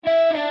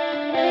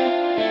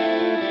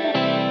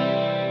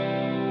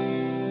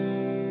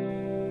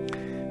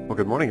Well,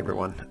 good morning,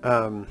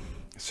 everyone.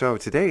 So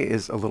today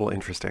is a little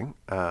interesting.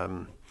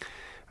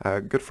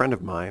 A good friend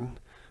of mine,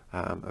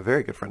 a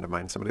very good friend of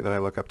mine, somebody that I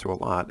look up to a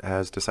lot,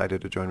 has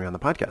decided to join me on the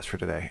podcast for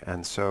today.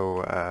 And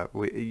so,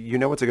 you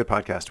know, it's a good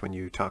podcast when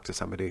you talk to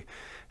somebody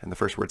and the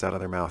first words out of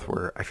their mouth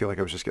were, I feel like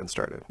I was just getting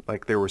started.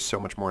 Like there was so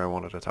much more I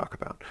wanted to talk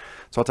about.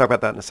 So I'll talk about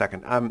that in a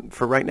second.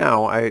 For right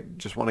now, I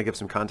just want to give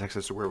some context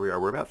as to where we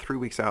are. We're about 3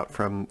 weeks out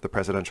from the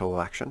presidential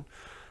election.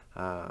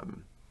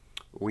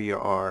 We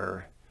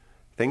are...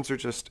 Things are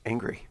just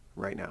angry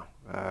right now,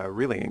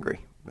 really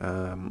angry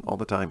all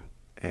the time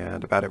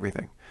and about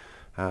everything.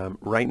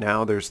 Right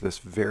now, there's this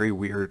very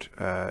weird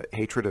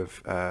hatred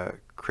of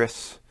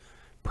Chris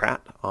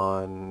Pratt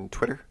on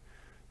Twitter.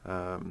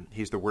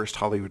 He's the worst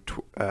Hollywood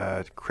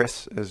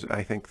Chris, is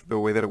I think the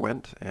way that it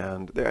went.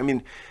 And I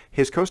mean,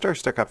 his co-star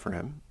stuck up for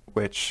him,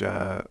 which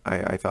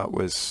I thought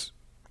was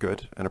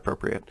good and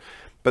appropriate.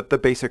 But the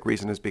basic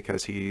reason is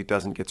because he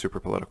doesn't get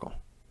super political.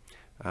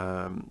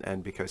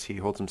 And because he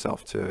holds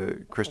himself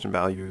to Christian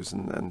values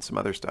and some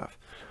other stuff.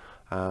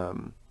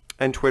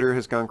 And Twitter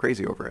has gone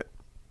crazy over it.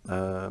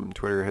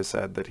 Twitter has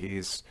said that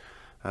he's...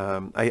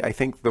 I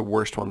think the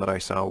worst one that I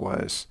saw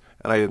was,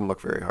 and I didn't look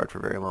very hard for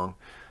very long,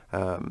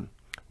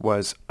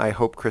 was, I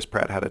hope Chris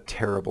Pratt had a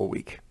terrible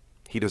week.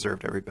 He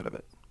deserved every bit of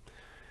it.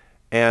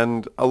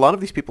 And a lot of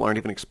these people aren't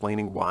even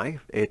explaining why.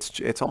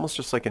 It's almost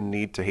just like a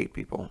need to hate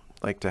people,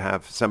 like to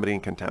have somebody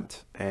in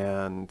contempt,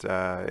 and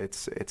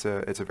it's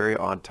a very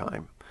odd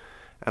time,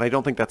 and I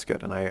don't think that's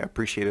good. And I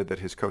appreciated that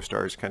his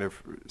co-stars kind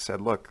of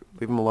said, "Look,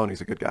 leave him alone.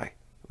 He's a good guy.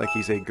 Like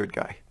he's a good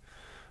guy."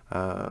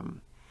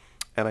 And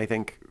I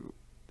think,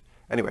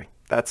 anyway,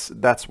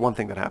 that's one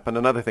thing that happened.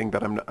 Another thing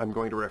that I'm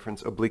going to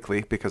reference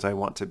obliquely because I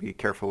want to be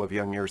careful of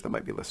young ears that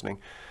might be listening,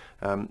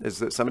 is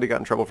that somebody got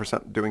in trouble for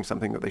doing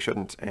something that they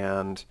shouldn't,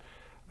 and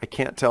I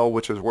can't tell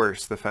which is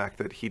worse, the fact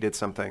that he did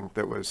something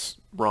that was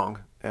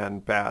wrong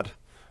and bad,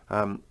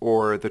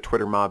 or the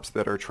Twitter mobs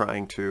that are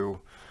trying to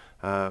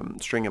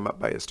string him up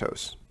by his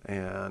toes.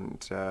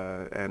 And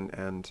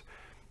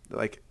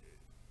like,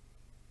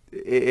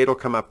 it'll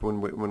come up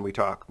when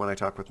I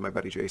talk with my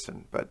buddy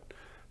Jason, but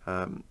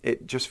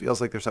it just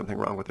feels like there's something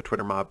wrong with the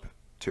Twitter mob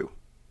too,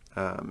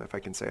 if I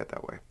can say it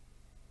that way.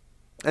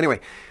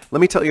 Anyway,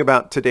 let me tell you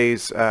about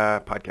today's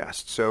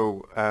podcast.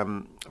 So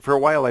for a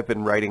while, I've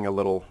been writing a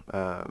little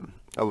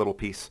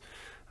piece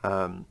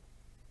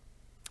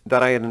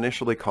that I had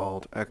initially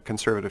called a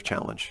conservative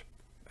challenge,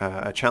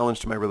 a challenge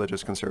to my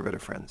religious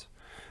conservative friends.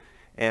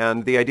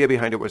 And the idea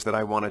behind it was that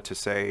I wanted to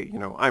say, you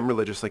know, I'm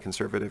religiously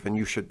conservative and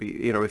you should be,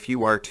 you know, if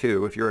you are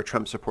too, if you're a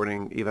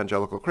Trump-supporting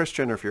evangelical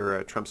Christian, or if you're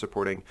a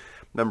Trump-supporting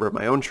member of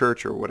my own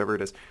church or whatever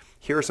it is,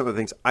 here are some of the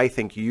things I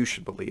think you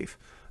should believe,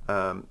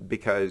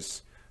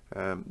 because...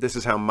 this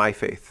is how my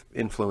faith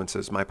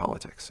influences my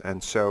politics.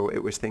 And so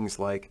it was things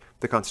like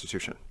the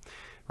Constitution,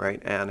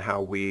 right? And how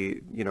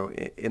we, you know,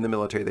 in the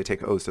military, they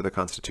take oaths to the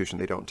Constitution.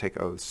 They don't take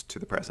oaths to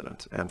the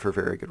president, and for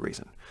very good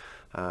reason.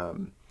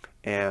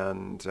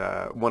 And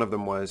one of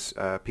them was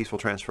peaceful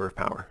transfer of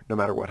power, no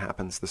matter what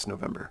happens this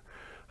November.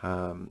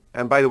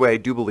 And by the way, I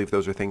do believe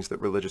those are things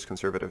that religious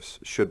conservatives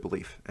should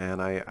believe.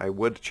 And I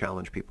would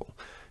challenge people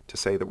to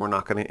say that we're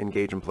not going to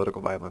engage in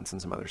political violence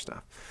and some other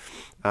stuff.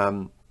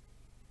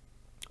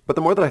 But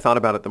the more that I thought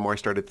about it, the more I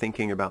started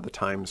thinking about the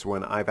times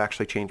when I've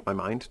actually changed my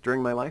mind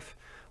during my life,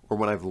 or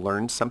when I've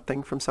learned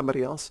something from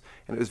somebody else.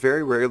 And it was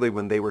very rarely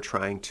when they were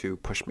trying to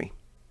push me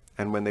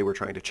and when they were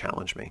trying to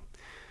challenge me.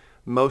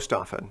 Most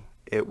often,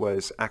 it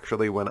was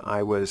actually when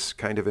I was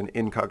kind of an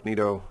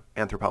incognito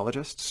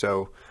anthropologist.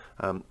 So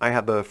I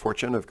had the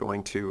fortune of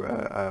going to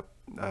a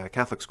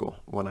Catholic school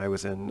when I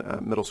was in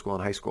middle school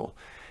and high school.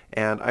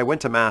 And I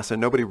went to Mass,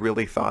 and nobody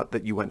really thought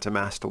that you went to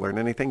Mass to learn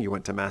anything. You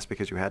went to Mass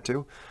because you had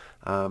to.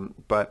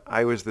 But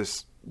I was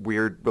this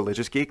weird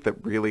religious geek that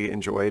really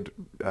enjoyed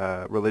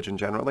religion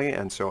generally,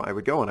 and so I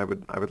would go and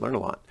I would learn a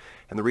lot.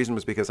 And the reason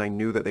was because I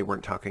knew that they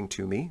weren't talking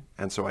to me,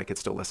 and so I could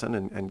still listen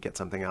and get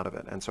something out of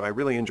it. And so I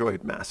really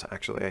enjoyed Mass,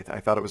 actually.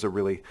 I thought it was a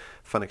really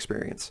fun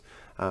experience.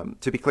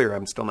 To be clear,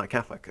 I'm still not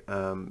Catholic,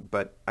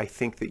 but I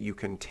think that you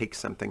can take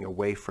something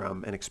away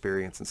from an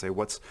experience and say,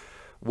 what's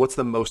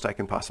the most I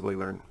can possibly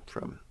learn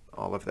from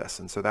all of this?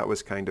 And so that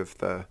was kind of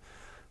the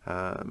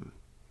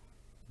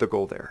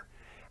goal there.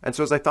 And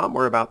so as I thought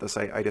more about this,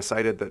 I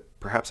decided that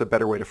perhaps a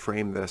better way to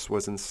frame this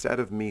was, instead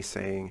of me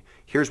saying,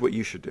 here's what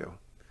you should do,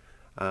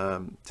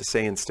 to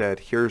say instead,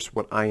 here's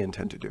what I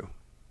intend to do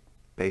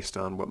based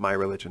on what my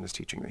religion is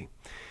teaching me.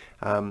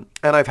 And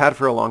I've had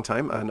for a long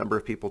time a number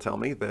of people tell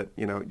me that,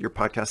 you know, your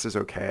podcast is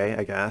okay,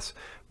 I guess,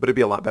 but it'd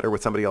be a lot better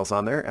with somebody else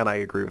on there. And I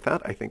agree with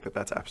that. I think that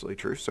that's absolutely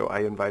true. So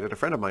I invited a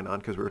friend of mine on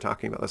because we were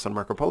talking about this on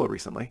Marco Polo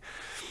recently.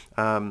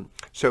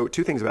 So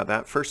two things about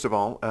that. First of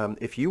all,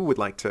 if you would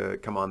like to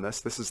come on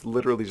this is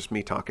literally just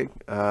me talking.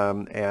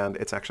 And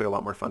it's actually a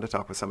lot more fun to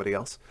talk with somebody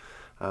else.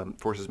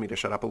 Forces me to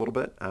shut up a little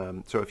bit.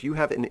 So if you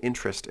have an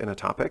interest in a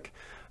topic,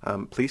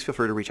 please feel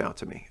free to reach out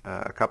to me.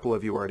 A couple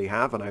of you already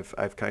have, and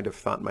I've kind of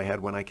thought in my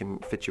head when I can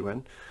fit you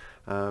in.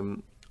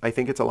 I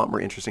think it's a lot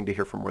more interesting to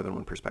hear from more than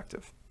one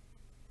perspective.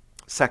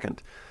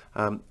 Second,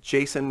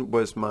 Jason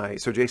is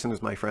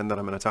my friend that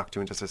I'm going to talk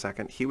to in just a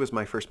second. He was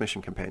my first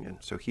mission companion,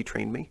 so he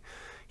trained me.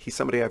 He's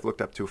somebody I've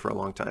looked up to for a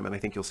long time, and I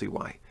think you'll see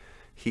why.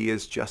 He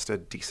is just a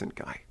decent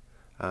guy.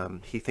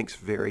 He thinks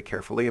very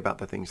carefully about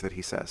the things that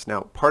he says.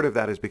 Now, part of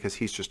that is because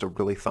he's just a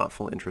really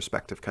thoughtful,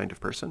 introspective kind of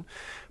person.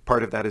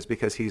 Part of that is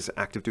because he's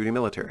active duty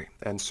military.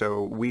 And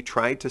so we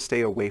tried to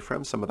stay away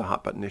from some of the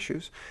hot button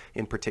issues.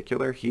 In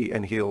particular,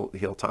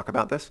 he'll talk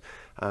about this.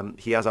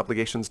 He has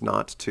obligations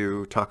not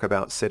to talk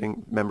about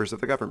sitting members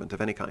of the government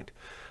of any kind.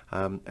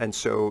 And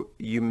so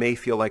you may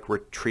feel like we're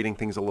treating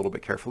things a little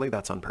bit carefully.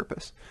 That's on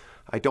purpose.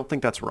 I don't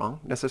think that's wrong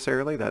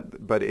necessarily,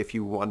 but if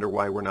you wonder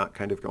why we're not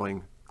kind of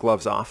going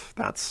gloves off,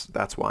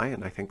 that's why,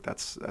 and I think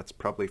that's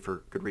probably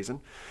for good reason.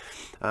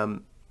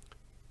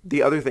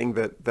 The other thing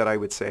that I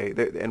would say,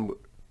 and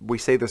we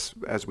say this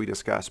as we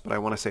discuss, but I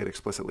want to say it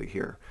explicitly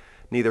here,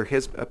 neither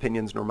his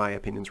opinions nor my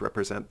opinions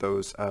represent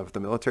those of the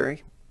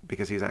military,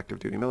 because he's active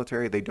duty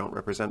military. They don't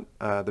represent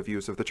the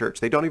views of the church.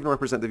 They don't even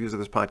represent the views of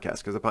this podcast,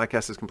 because the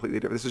podcast is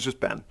completely different. This is just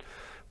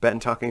Ben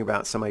talking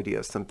about some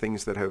ideas, some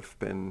things that have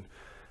been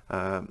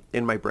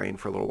in my brain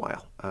for a little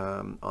while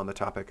on the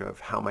topic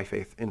of how my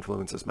faith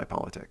influences my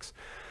politics.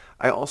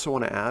 I also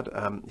want to add,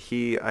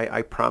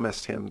 I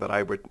promised him that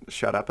I would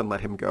shut up and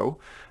let him go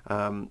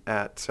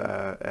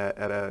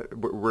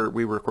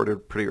we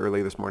recorded pretty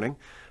early this morning,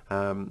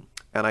 and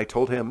I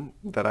told him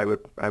that I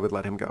would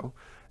let him go,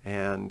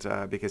 and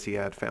because he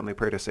had family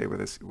prayer to say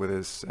with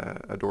his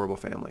adorable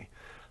family.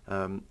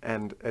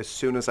 And as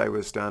soon as I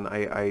was done,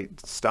 I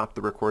stopped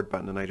the record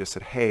button and I just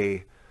said,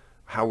 "Hey,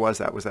 how was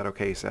that? Was that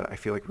okay?" He said, "I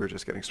feel like we were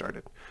just getting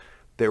started."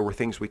 There were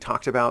things we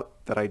talked about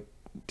that I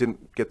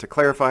didn't get to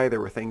clarify. There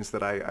were things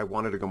that I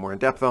wanted to go more in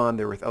depth on.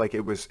 There were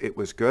it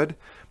was good,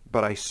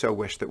 but I so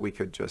wish that we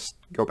could just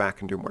go back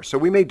and do more. So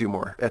we may do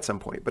more at some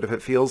point, but if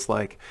it feels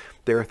like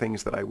there are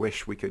things that I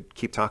wish we could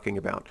keep talking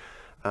about,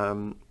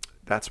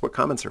 that's what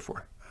comments are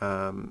for.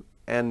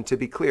 And to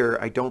be clear,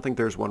 I don't think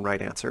there's one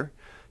right answer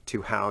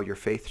to how your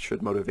faith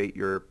should motivate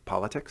your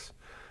politics.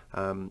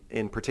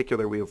 In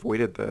particular, we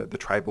avoided the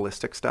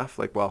tribalistic stuff.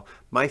 Like, well,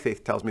 my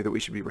faith tells me that we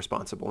should be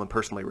responsible and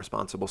personally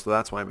responsible, so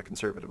that's why I'm a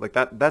conservative. Like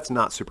that's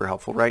not super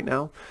helpful right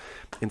now.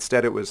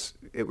 Instead,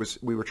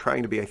 we were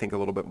trying to be, I think, a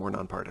little bit more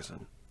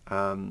nonpartisan.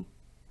 And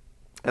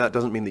that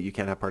doesn't mean that you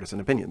can't have partisan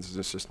opinions.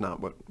 It's just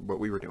not what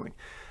we were doing.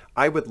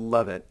 I would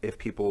love it if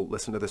people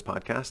listen to this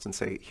podcast and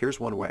say, here's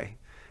one way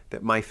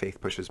that my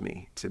faith pushes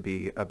me to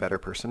be a better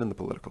person in the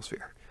political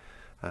sphere.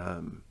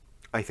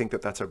 I think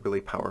that that's a really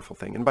powerful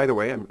thing. And by the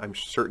way, I'm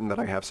certain that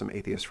I have some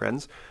atheist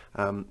friends.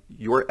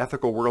 Your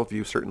ethical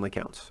worldview certainly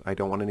counts. I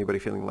don't want anybody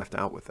feeling left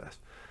out with this.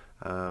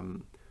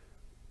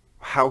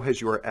 How has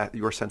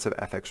your sense of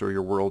ethics or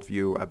your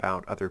worldview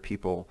about other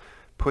people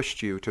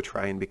pushed you to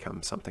try and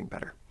become something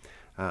better,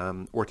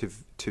 or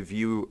to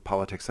view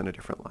politics in a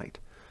different light?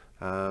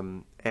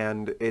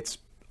 And it's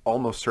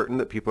almost certain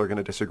that people are going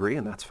to disagree,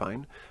 and that's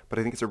fine. But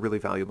I think it's a really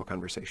valuable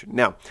conversation.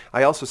 Now,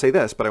 I also say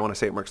this, but I want to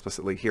say it more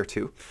explicitly here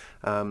too.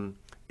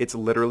 It's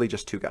literally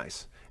just two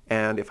guys.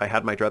 And if I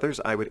had my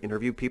druthers, I would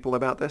interview people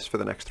about this for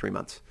the next 3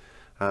 months,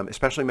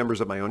 especially members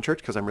of my own church,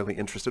 because I'm really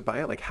interested by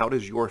it. Like, how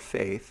does your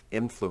faith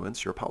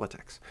influence your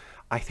politics?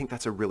 I think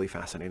that's a really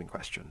fascinating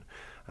question.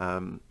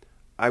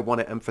 I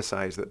want to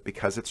emphasize that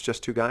because it's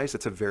just two guys,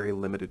 it's a very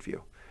limited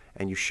view.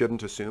 And you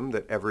shouldn't assume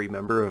that every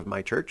member of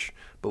my church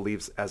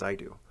believes as I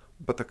do.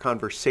 But the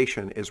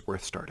conversation is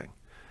worth starting.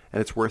 And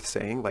it's worth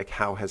saying, like,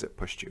 how has it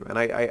pushed you? And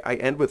I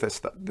end with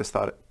this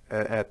thought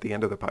at the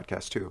end of the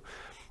podcast too.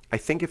 I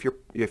think if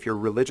your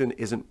religion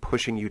isn't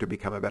pushing you to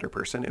become a better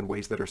person in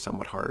ways that are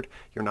somewhat hard,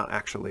 you're not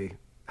actually,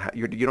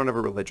 you don't have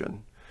a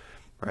religion,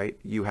 right?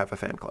 You have a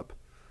fan club.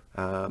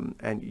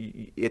 And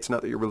it's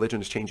not that your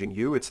religion is changing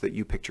you, it's that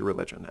you picked your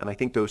religion. And I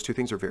think those two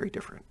things are very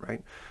different,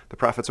 right? The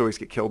prophets always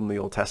get killed in the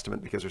Old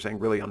Testament because they're saying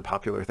really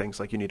unpopular things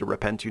like you need to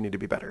repent, you need to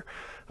be better.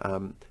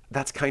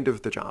 That's kind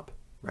of the job,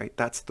 right?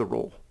 That's the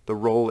role. The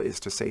role is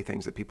to say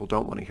things that people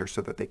don't want to hear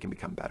so that they can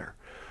become better.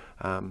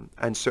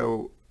 And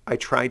so I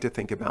try to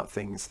think about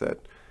things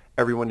that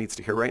everyone needs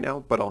to hear right now,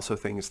 but also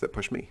things that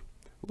push me.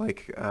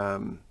 Like,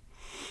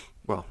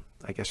 well,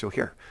 I guess you'll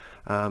hear.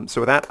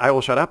 So with that, I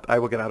will shut up. I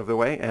will get out of the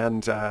way,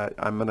 and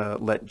I'm going to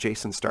let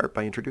Jason start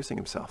by introducing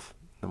himself,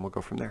 and we'll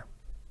go from there.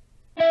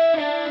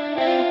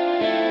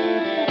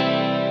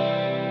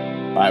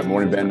 All right,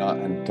 morning, Ben,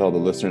 and to all the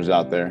listeners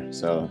out there.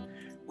 So,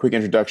 quick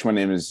introduction. My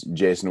name is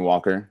Jason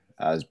Walker.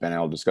 As Ben and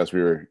I will discuss,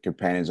 we were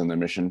companions on the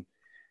mission.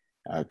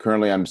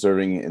 Currently, I'm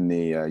serving in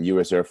the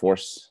U.S. Air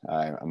Force.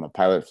 I'm a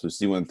pilot for the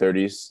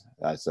C-130s.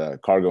 That's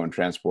cargo and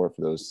transport,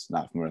 for those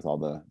not familiar with all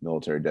the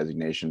military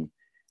designation,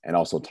 and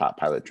also top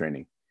pilot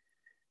training.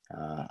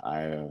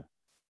 I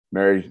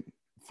married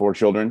 4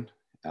 children,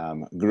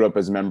 grew up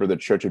as a member of the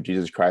Church of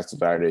Jesus Christ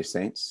of Latter-day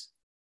Saints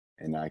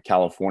in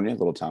California, a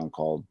little town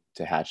called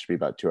Tehachapi,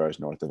 about 2 hours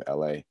north of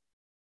LA.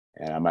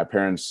 And my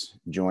parents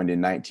joined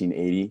in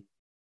 1980.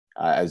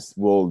 As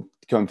we'll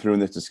come through in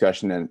this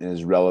discussion and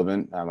is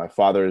relevant, my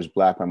father is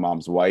Black, my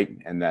mom's white,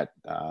 and that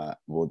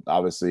will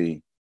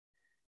obviously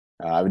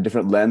I have a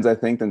different lens, I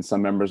think, than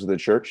some members of the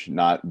church.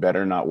 Not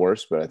better, not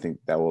worse, but I think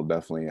that will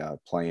definitely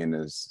play in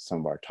as some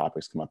of our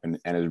topics come up and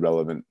is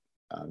relevant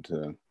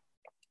to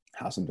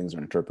how some things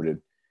are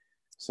interpreted.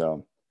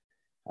 So,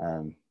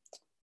 um,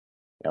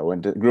 yeah,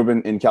 grew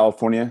up in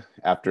California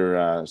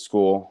after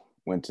school.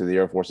 Went to the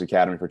Air Force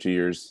Academy for 2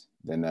 years,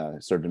 then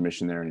served a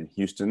mission there in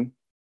Houston,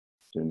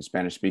 doing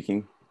Spanish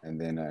speaking,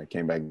 and then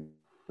came back,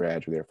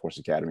 graduated with the Air Force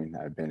Academy.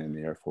 I've been in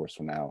the Air Force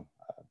for now,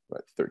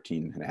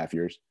 13 and a half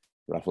years,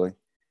 roughly.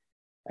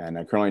 And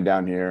I'm currently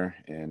down here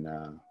in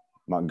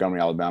Montgomery,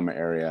 Alabama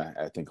area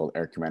at a thing called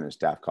Air Command and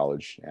Staff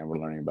College. And we're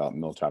learning about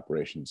military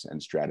operations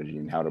and strategy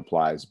and how it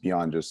applies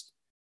beyond just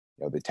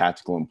the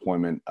tactical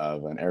employment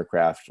of an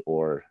aircraft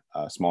or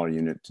a smaller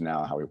unit to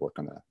now how we work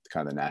on the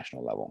kind of the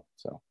national level.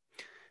 So.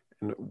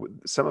 And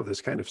some of this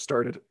kind of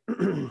started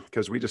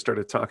because we just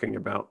started talking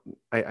about,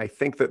 I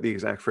think that the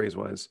exact phrase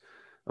was,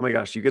 oh my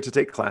gosh, you get to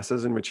take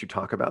classes in which you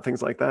talk about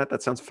things like that.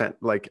 That sounds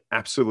like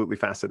absolutely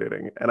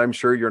fascinating. And I'm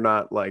sure you're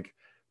not like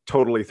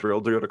totally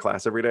thrilled to go to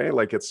class every day.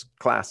 Like it's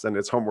class and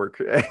it's homework,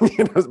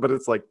 but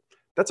it's like,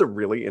 that's a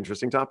really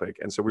interesting topic.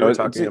 And so we were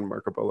talking on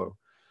Marco Polo.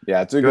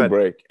 Yeah, it's a good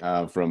break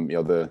from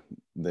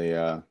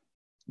the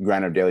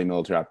grind of daily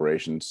military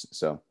operations.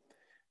 So,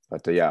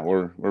 but yeah,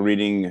 we're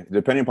reading,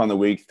 depending upon the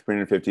week,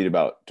 350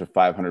 to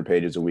 500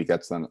 pages a week.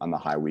 That's on the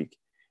high week,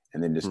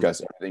 and then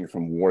discuss everything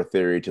from war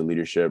theory to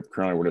leadership.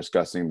 Currently, we're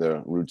discussing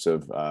the roots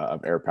of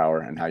air power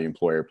and how you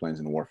employ airplanes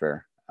in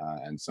warfare,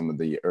 and some of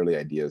the early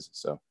ideas.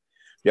 So,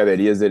 yeah, the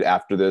idea is that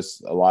after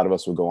this, a lot of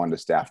us will go on to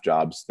staff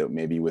jobs that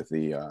maybe with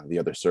the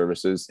other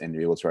services, and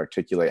be able to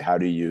articulate how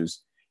to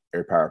use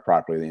air power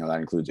properly. That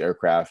includes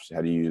aircraft,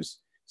 how to use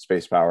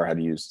space power, how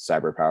to use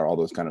cyber power. All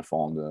those kind of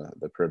fall into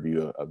the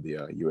purview of the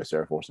U.S.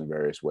 Air Force in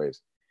various ways,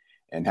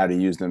 and how to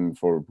use them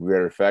for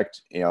greater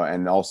effect.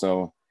 And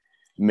also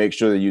make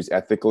sure they use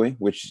ethically,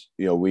 which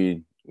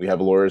we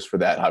have lawyers for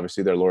that.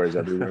 Obviously, there are lawyers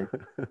everywhere.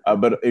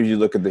 But if you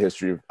look at the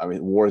history of,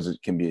 wars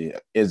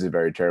is a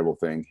very terrible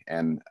thing,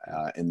 and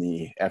in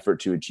the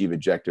effort to achieve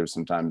objectives,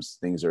 sometimes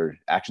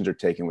actions are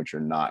taken which are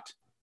not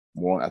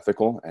moral and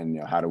ethical,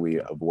 and how do we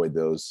avoid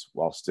those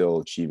while still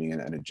achieving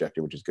an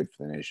objective which is good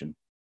for the nation.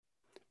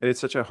 And it's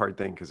such a hard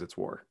thing because it's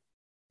war,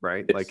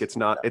 right? Like it's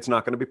not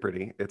going to be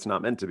pretty. It's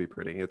not meant to be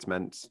pretty. It's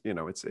meant,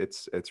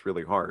 it's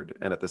really hard.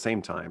 And at the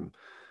same time,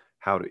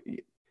 how do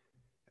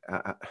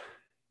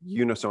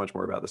you know so much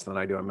more about this than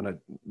I do. I'm going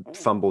to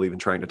fumble even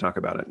trying to talk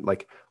about it.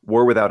 Like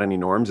war without any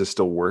norms is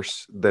still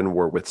worse than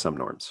war with some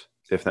norms,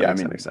 if that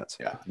makes any sense.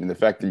 Yeah. The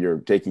fact that you're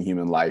taking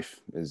human life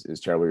is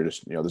terrible. You're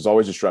just, there's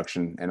always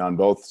destruction, and on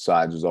both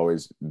sides, there's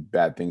always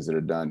bad things that are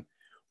done.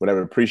 What I've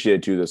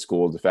appreciated too, the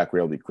school, is the fact we're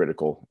able to be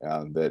critical,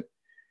 that,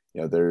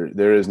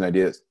 there is an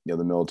idea that,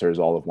 the military is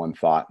all of one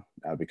thought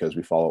because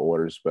we follow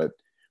orders, but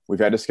we've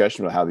had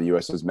discussion about how the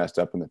U.S. has messed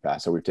up in the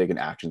past. So we've taken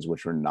actions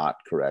which were not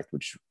correct,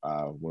 which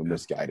were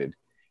misguided.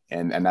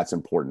 And that's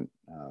important,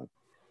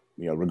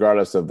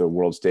 regardless of the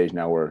world stage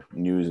now where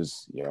news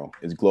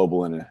is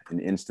global in an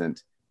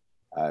instant.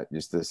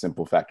 Just the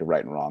simple fact of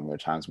right and wrong. There are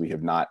times we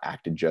have not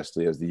acted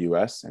justly as the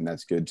U.S., and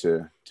that's good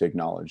to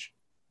acknowledge.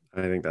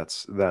 I think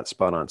that's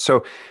spot on.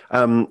 So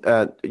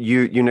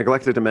you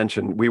neglected to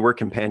mention we were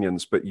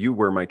companions, but you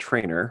were my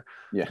trainer.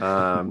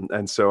 Yeah.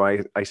 And so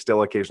I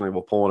still occasionally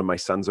will pull one of my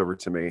sons over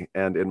to me,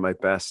 and in my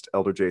best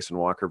Elder Jason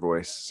Walker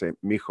voice, say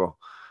 "mijo,"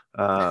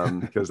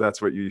 because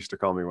that's what you used to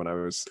call me when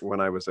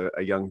I was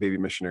a young baby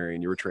missionary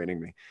and you were training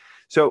me.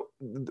 So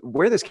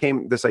where this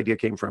idea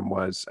came from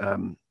was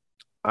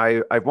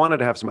I've wanted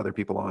to have some other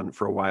people on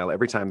for a while.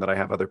 Every time that I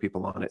have other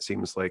people on, it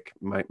seems like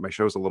my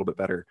show's a little bit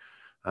better.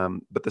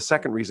 But the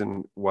second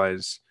reason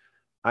was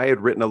I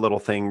had written a little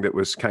thing that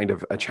was kind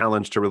of a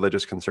challenge to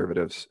religious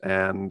conservatives,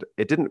 and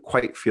it didn't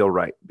quite feel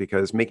right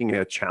because making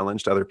a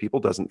challenge to other people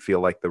doesn't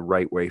feel like the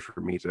right way for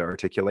me to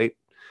articulate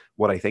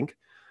what I think.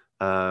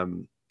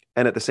 And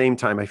at the same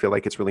time, I feel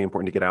like it's really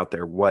important to get out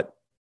there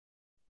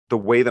the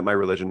way that my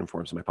religion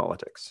informs my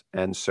politics.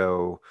 And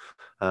so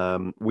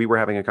we were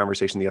having a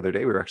conversation the other day.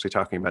 We were actually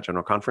talking about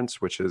General Conference,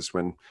 which is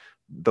when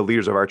the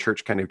leaders of our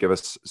church kind of give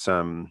us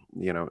some,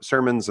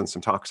 sermons and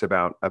some talks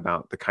about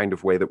the kind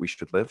of way that we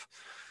should live.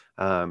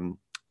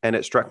 And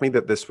it struck me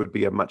that this would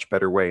be a much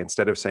better way.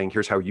 Instead of saying,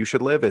 here's how you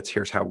should live, it's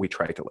here's how we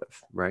try to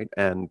live, right?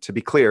 And to be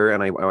clear,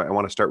 and I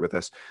want to start with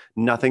this,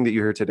 nothing that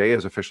you hear today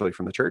is officially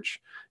from the church.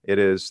 It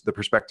is the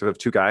perspective of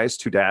two dads,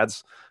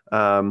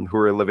 who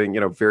are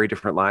living, very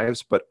different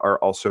lives, but are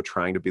also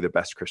trying to be the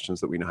best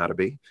Christians that we know how to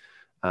be.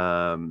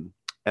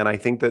 And I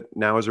think that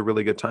now is a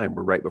really good time.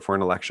 We're right before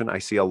an election. I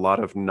see a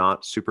lot of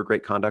not super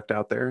great conduct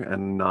out there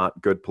and not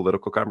good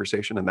political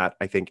conversation. And that,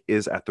 I think,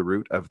 is at the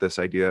root of this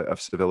idea of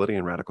civility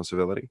and radical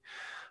civility.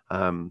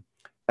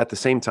 At the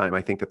same time,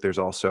 I think that there's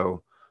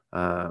also,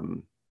 I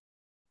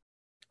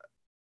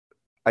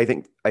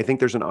think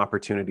there's an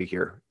opportunity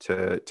here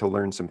to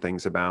learn some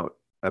things about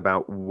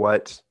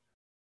what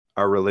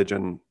our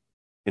religion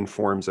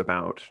informs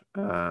about,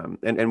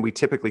 and we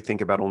typically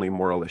think about only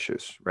moral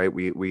issues, right?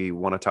 We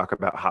want to talk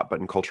about hot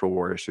button cultural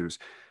war issues,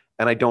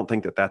 and I don't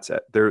think that that's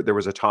it. There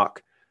was a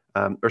talk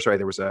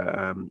there was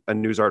a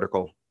news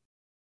article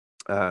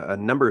a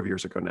number of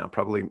years ago now,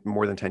 probably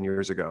more than 10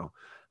 years ago,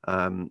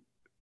 on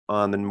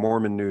the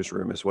Mormon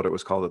Newsroom is what it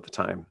was called at the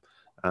time.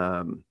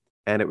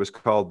 And it was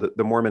called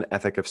the Mormon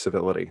Ethic of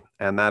Civility.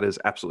 And that is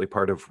absolutely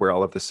part of where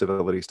all of the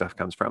civility stuff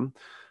comes from.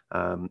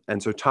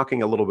 And so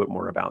talking a little bit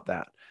more about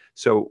that.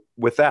 So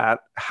with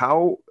that,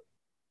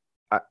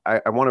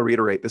 I want to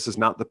reiterate, this is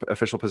not the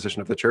official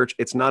position of the church.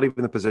 It's not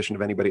even the position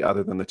of anybody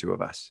other than the two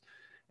of us.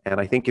 And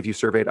I think if you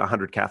surveyed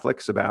 100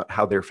 Catholics about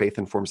how their faith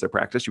informs their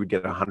practice, you would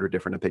get 100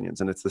 different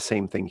opinions. And it's the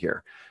same thing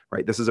here,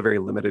 right? This is a very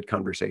limited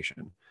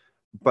conversation.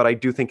 But I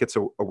do think it's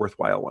a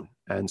worthwhile one.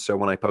 And so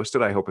when I post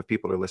it, I hope if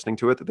people are listening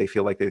to it, that they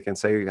feel like they can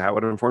say how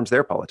it informs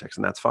their politics,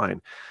 and that's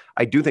fine.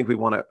 I do think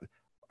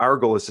our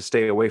goal is to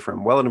stay away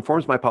from, well, it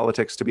informs my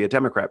politics to be a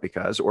Democrat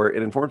because, or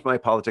it informs my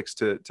politics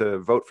to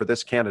vote for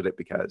this candidate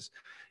because.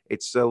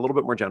 It's a little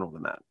bit more general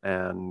than that.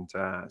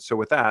 And so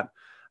with that,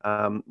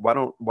 why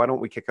don't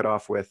we kick it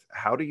off with,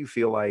 how do you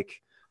feel like,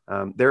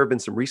 there have been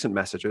some recent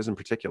messages in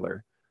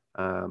particular,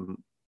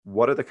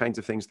 what are the kinds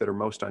of things that are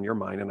most on your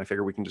mind? And I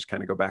figure we can just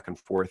kind of go back and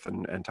forth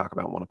and talk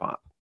about one a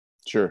pop.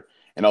 Sure.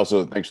 And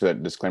also, thanks for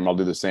that disclaimer. I'll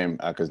do the same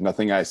because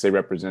nothing I say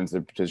represents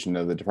the position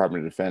of the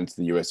Department of Defense,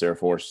 the U.S. Air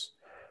Force,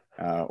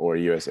 or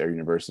U.S. Air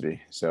University.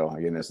 So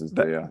again, this is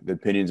the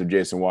opinions of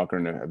Jason Walker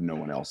and of no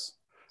one else.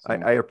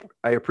 So,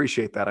 I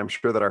appreciate that. I'm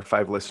sure that our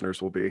 5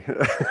 listeners will be.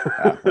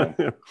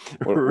 We're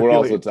really,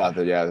 also taught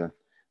that,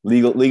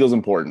 legal's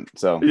important.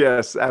 So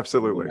yes,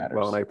 absolutely.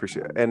 Well, and I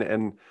appreciate it.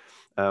 And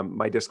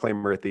my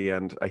disclaimer at the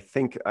end, I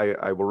think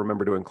I will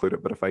remember to include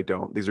it, but if I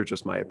don't, these are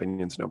just my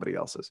opinions, nobody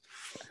else's.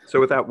 So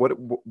with that,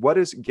 what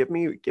is, give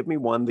me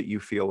one that you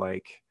feel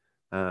like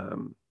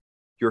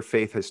your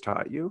faith has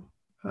taught you,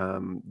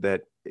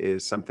 that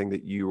is something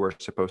that you are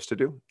supposed to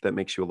do that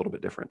makes you a little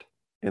bit different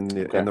in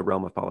the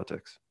realm of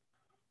politics.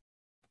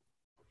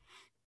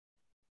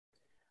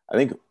 I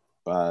think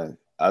I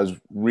was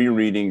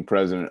rereading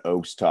President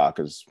Oak's talk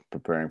as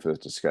preparing for this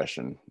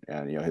discussion,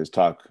 and his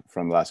talk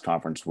from the last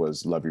conference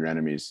was "Love Your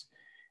Enemies,"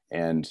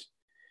 and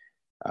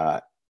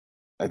I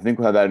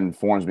think how that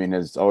informs me and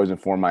has always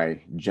informed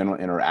my general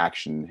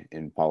interaction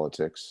in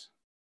politics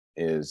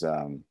is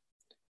how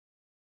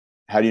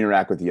do you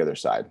interact with the other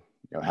side?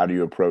 How do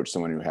you approach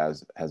someone who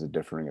has a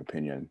differing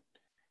opinion?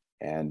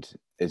 And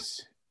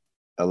it's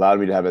allowed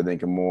me to have, I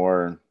think, a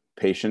more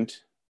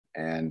patient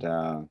and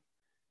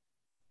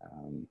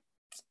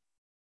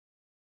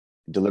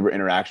deliberate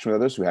interaction with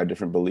others who have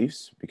different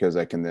beliefs, because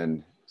I can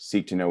then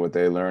seek to know what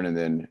they learn, and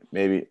then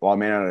maybe, while I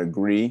may not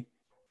agree,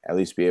 at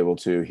least be able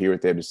to hear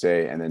what they have to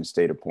say and then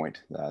state a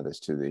point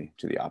that's to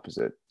the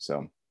opposite.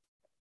 So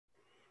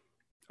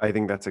I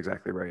think that's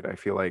exactly right. I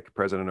feel like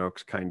President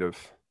Oakes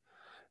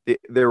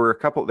there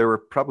were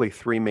probably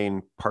 3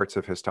 main parts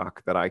of his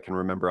talk that I can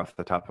remember off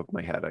the top of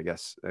my head, I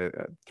guess.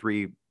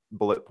 3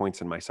 bullet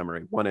points in my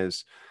summary. One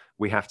is,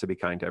 we have to be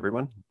kind to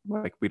everyone.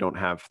 Like, we don't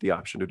have the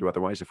option to do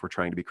otherwise if we're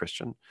trying to be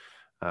Christian.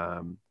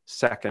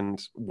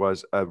 Second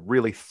was a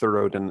really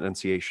thorough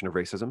denunciation of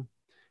racism.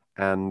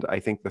 And I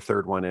think the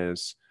third one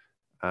is,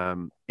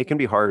 it can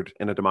be hard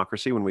in a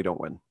democracy when we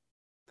don't win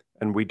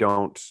and we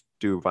don't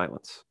do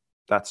violence.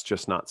 That's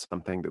just not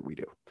something that we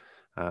do.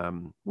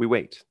 We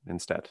wait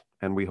instead,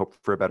 and we hope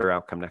for a better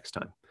outcome next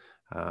time.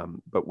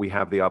 But we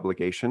have the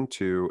obligation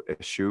to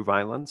eschew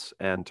violence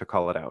and to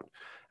call it out.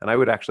 And I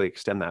would actually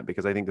extend that,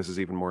 because I think this is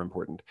even more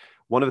important.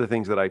 One of the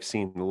things that I've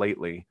seen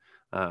lately,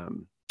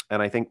 and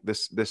I think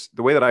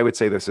the way that I would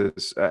say this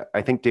is,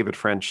 I think David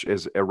French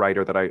is a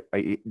writer that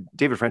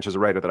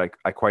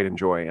I quite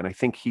enjoy. And I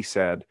think he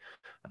said,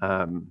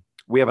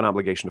 we have an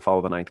obligation to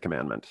follow the 9th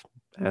commandment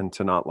and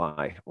to not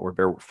lie or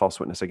bear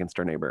false witness against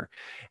our neighbor.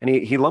 And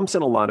he lumps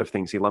in a lot of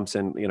things. He lumps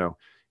in,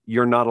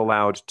 you're not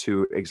allowed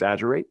to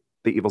exaggerate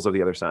the evils of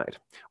the other side,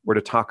 or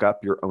to talk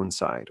up your own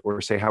side,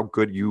 or say how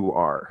good you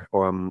are,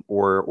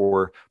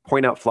 or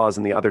point out flaws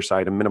in the other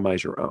side and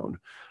minimize your own.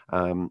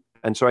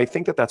 And so I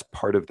think that that's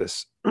part of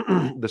this,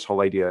 this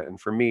whole idea.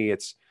 And for me,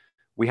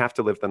 we have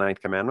to live the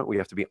 9th commandment. We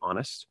have to be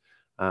honest.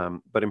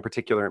 But in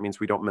particular, it means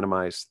we don't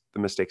minimize the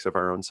mistakes of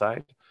our own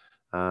side.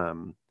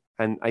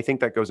 And I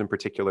think that goes in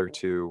particular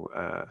to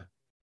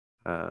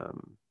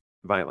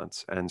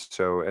violence. And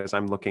so as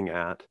I'm looking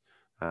at,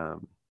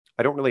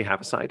 I don't really have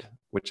a side,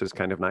 which is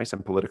kind of nice.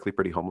 I'm politically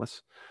pretty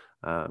homeless.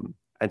 And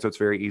so it's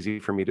very easy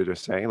for me to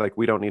just say, like,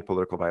 we don't need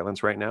political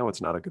violence right now.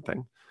 It's not a good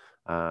thing.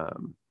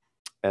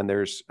 And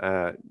there's,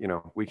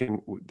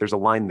 there's a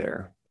line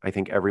there I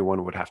think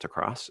everyone would have to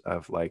cross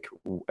of, like,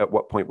 at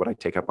what point would I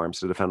take up arms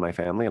to defend my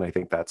family? And I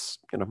think that's,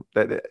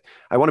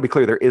 I want to be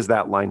clear, there is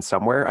that line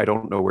somewhere. I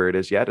don't know where it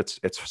is yet. It's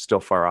still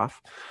far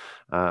off.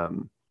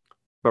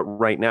 But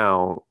right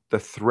now, the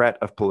threat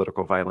of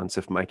political violence,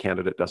 if my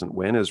candidate doesn't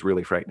win, is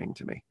really frightening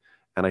to me.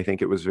 And I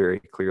think it was very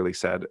clearly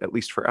said, at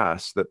least for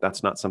us, that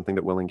that's not something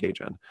that we'll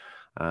engage in.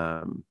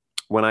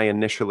 When I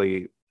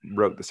initially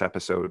wrote this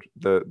episode,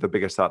 the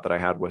biggest thought that I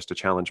had was to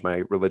challenge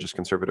my religious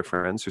conservative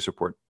friends who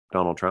support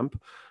Donald Trump,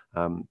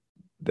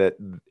 that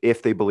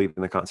if they believed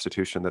in the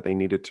Constitution, that they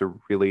needed to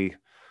really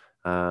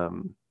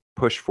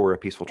push for a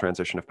peaceful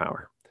transition of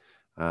power.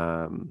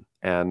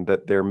 And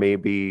that there may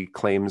be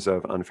claims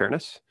of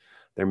unfairness.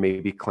 There may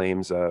be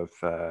claims of,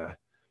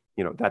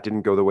 that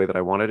didn't go the way that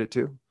I wanted it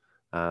to.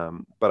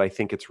 But I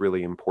think it's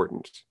really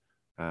important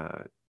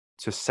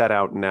to set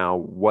out now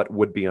what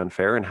would be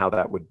unfair and how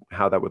that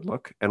would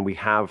look. And we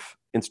have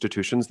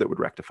institutions that would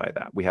rectify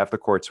that. We have the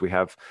courts. We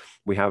have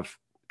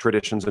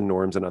traditions and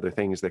norms and other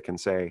things that can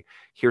say,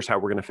 here's how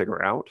we're going to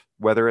figure out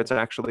whether it's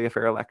actually a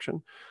fair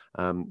election.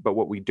 But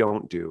what we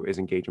don't do is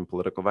engage in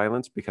political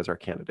violence because our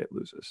candidate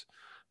loses.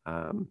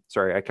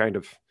 Sorry, I kind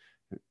of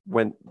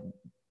went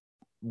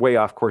way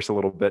off course a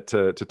little bit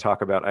to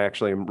talk about. I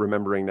actually am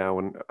remembering now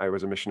when I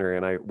was a missionary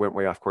and I went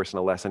way off course in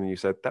a lesson and you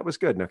said, that was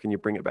good. Now, can you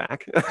bring it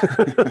back?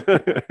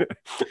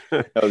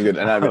 That was good.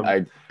 And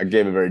I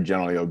gave a very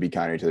general, be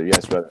kind to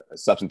yes, but a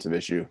substantive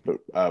issue.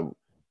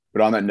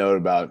 But on that note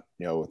about,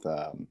 with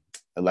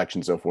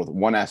elections and so forth,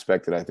 one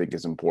aspect that I think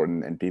is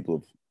important, and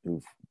people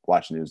who've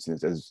watched news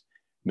as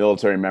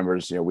military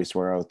members, we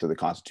swear oath to the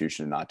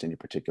Constitution and not to any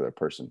particular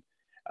person.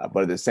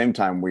 But at the same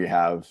time, we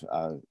have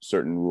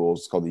certain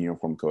rules called the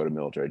Uniform Code of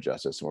Military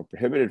Justice, and we're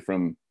prohibited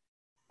from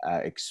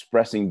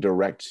expressing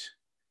direct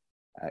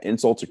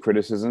insults or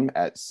criticism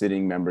at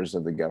sitting members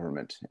of the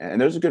government. And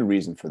there's a good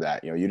reason for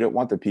that. You don't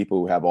want the people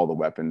who have all the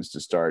weapons to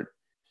start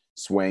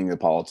swaying the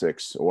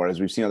politics, or as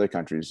we've seen other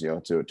countries,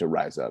 to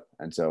rise up.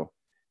 And so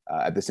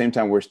at the same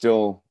time, we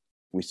still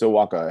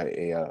walk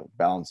a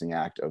balancing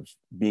act of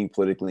being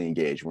politically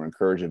engaged. We're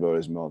encouraged to vote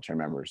as military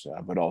members,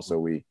 but also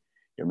we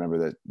remember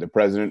that the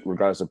president,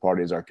 regardless of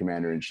party, is our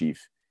commander in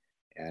chief,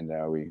 and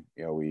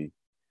we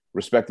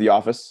respect the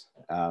office,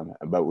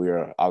 but we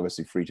are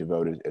obviously free to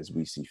vote as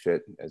we see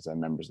fit as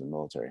members of the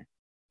military.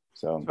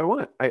 So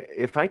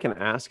if I can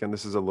ask, and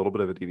this is a little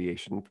bit of a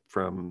deviation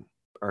from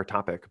our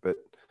topic, but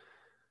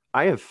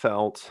I have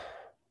felt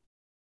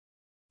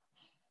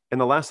in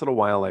the last little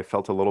while, I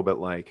felt a little bit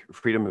like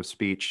freedom of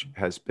speech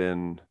has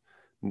been,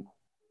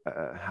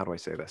 how do I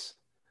say this?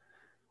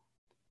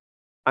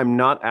 I'm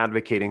not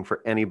advocating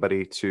for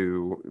anybody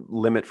to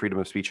limit freedom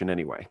of speech in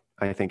any way.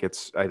 I think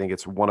it's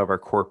one of our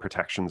core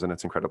protections, and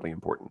it's incredibly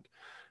important.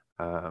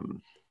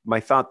 My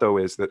thought, though,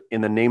 is that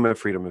in the name of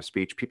freedom of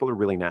speech, people are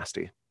really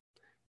nasty.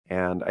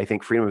 And I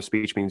think freedom of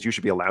speech means you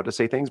should be allowed to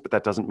say things, but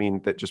that doesn't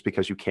mean that just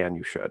because you can,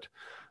 you should.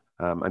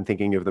 I'm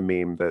thinking of the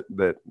meme that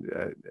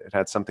it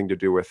had something to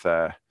do with,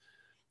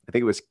 I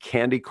think it was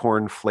candy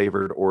corn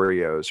flavored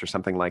Oreos or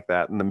something like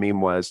that. And the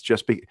meme was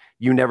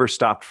you never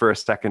stopped for a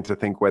second to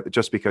think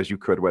just because you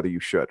could, whether you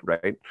should,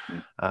 right?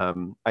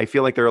 Mm. I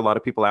feel like there are a lot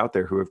of people out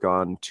there who have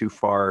gone too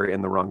far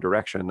in the wrong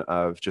direction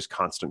of just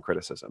constant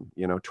criticism.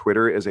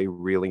 Twitter is a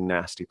really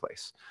nasty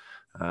place.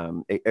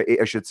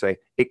 I should say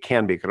it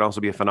can be. It can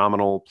also be a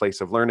phenomenal place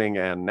of learning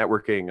and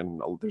networking, and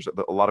there's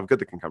a lot of good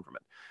that can come from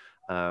it.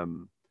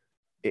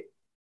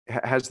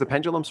 Has the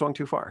pendulum swung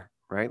too far,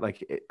 right?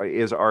 Like,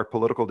 is our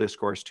political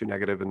discourse too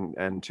negative?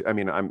 I'm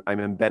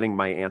embedding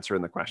my answer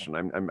in the question.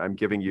 I'm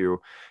giving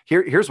you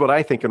here's what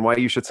I think and why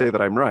you should say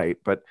that I'm right.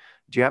 But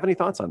do you have any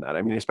thoughts on that?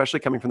 I mean,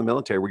 especially coming from the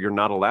military, where you're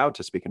not allowed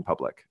to speak in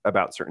public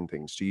about certain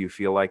things. Do you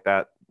feel like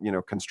that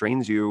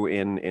constrains you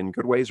in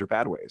good ways or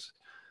bad ways?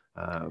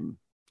 Anyway.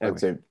 I'd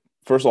say,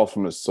 first of all,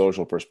 from a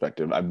social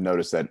perspective, I've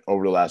noticed that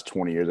over the last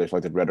 20 years, I feel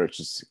like the rhetoric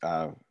just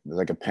there's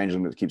like a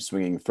pendulum that keeps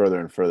swinging further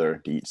and further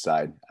to each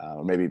side.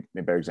 Or maybe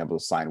a better example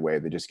is sine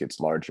wave that just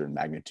gets larger in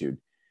magnitude.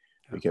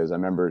 Yeah. Because I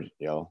remember,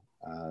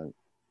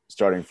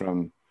 starting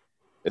from,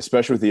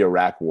 especially with the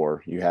Iraq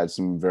War, you had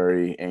some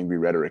very angry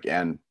rhetoric,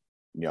 and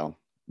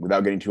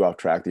without getting too off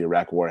track, the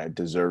Iraq War had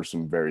deserved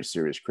some very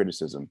serious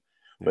criticism.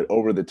 Yeah. But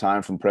over the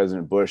time from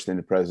President Bush then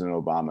to President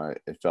Obama,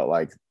 it felt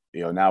like,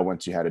 now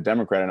once you had a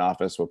Democrat in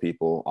office, well,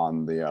 people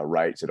on the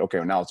right said, okay,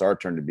 well, now it's our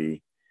turn to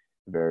be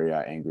very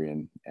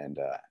angry and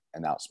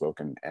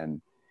outspoken.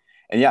 And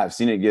yeah, I've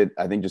seen it get,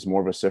 I think, just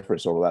more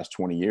vociferous over the last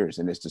 20 years.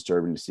 And it's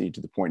disturbing to see,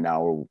 to the point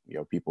now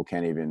where, people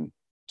can't even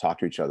talk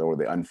to each other, or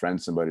they unfriend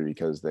somebody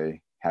because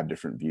they have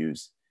different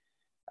views.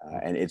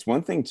 And it's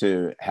one thing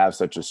to have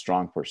such a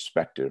strong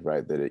perspective,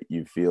 right? That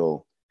you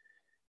feel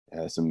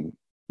some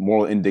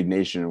moral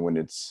indignation when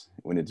it's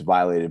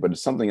violated, but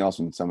it's something else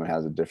when someone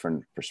has a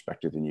different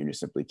perspective than you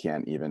simply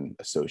can't even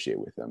associate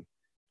with them.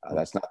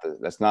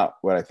 That's not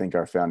what I think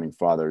our founding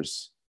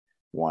fathers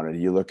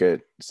wanted. You look at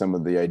some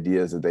of the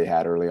ideas that they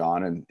had early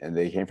on, and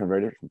they came from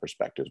very different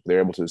perspectives. They're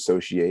able to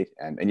associate,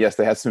 and yes,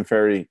 they had some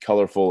very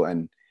colorful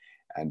and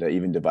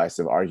even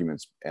divisive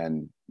arguments.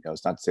 And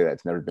it's not to say that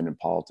it's never been in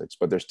politics,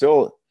 but there's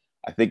still,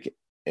 I think,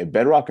 a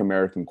bedrock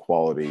American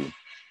quality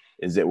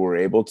is that we're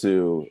able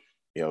to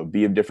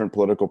be of different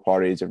political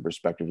parties and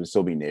perspectives and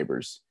still be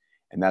neighbors.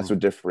 And that's what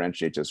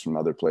differentiates us from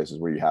other places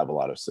where you have a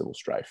lot of civil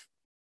strife.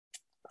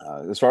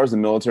 As far as the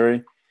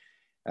military,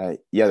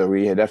 we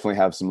definitely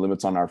have some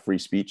limits on our free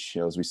speech.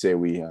 As we say,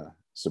 we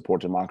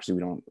support democracy. We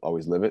don't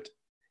always live it.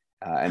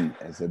 And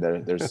so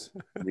there's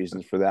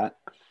reasons for that.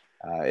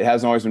 It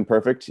hasn't always been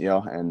perfect,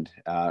 and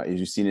as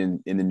you've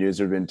seen in the news,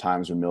 there have been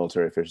times when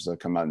military officials have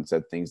come out and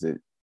said things that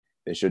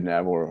they shouldn't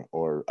have,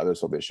 or others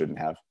felt they shouldn't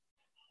have.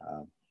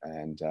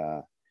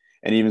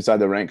 and even inside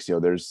the ranks,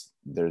 there's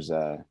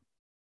the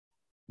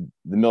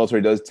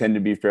military does tend to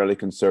be fairly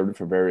conservative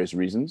for various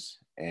reasons,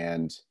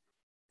 and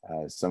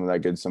some of that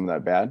good, some of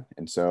that bad.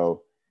 And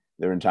so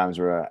there are times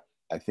where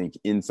I think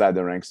inside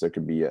the ranks there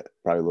could be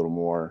probably a little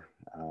more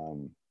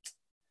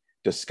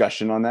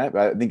discussion on that.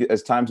 But I think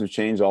as times have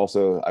changed,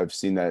 also I've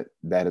seen that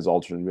has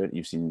altered a bit.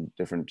 You've seen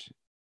different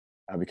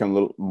become a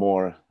little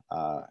more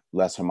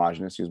less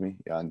homogenous, excuse me,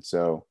 and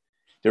so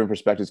different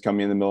perspectives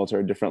coming in the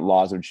military, different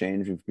laws have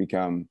changed.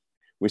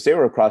 We say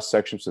we're a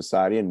cross-section of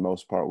society, in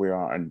most part we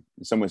are, and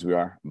in some ways we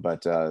are,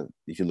 but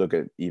if you look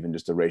at even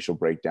just a racial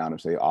breakdown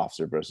of, say,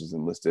 officer versus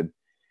enlisted,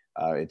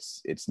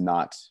 it's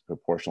not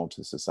proportional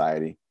to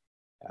society.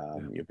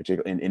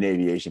 Particularly in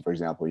aviation, for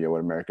example,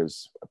 what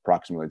America's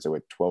approximately, say,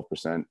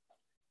 12%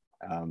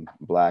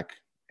 Black,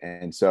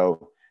 and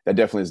so that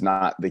definitely is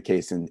not the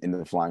case in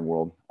the flying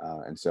world,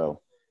 and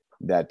so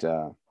that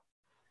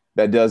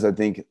does, I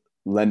think,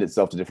 lend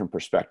itself to different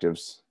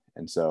perspectives,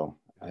 and so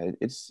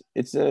it's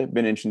been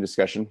an interesting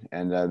discussion,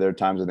 and there are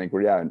times I think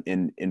where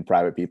in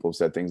private people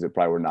said things that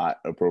probably were not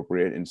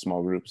appropriate in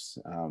small groups,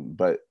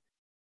 but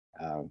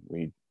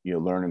we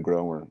learn and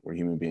grow. We're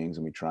human beings,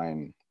 and we try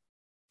and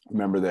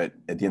remember that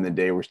at the end of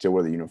the day we're still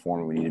wear the uniform,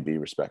 and we need to be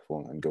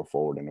respectful and go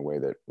forward in a way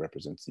that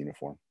represents the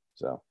uniform.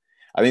 So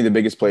I think the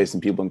biggest place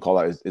and people can call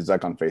out is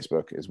like on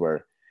Facebook, is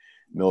where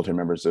military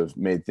members have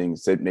made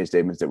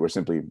statements that were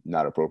simply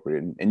not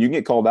appropriate, and you can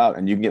get called out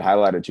and you can get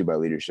highlighted too by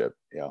leadership.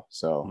 There's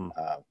so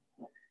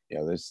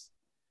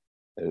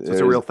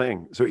it's a real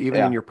thing. So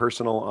even in your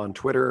personal, on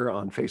Twitter,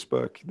 on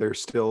Facebook,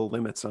 there's still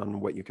limits on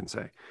what you can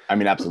say. I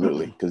mean,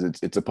 absolutely, because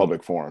it's a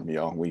public forum.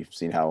 We've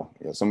seen how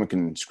someone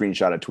can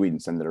screenshot a tweet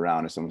and send it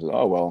around, and someone says,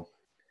 "Oh well,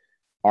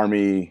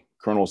 Army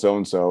Colonel so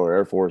and so or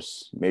Air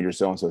Force Major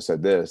so and so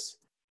said this."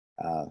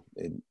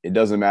 It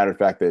doesn't matter the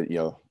fact that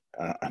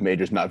a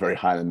major's not very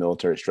high in the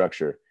military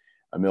structure.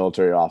 A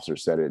military officer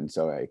said it, and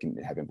so it can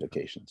have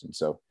implications. And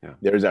so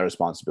there's that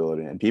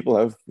responsibility. And people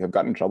have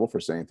gotten in trouble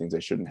for saying things they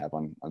shouldn't have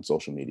on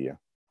social media.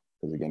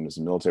 Because again, as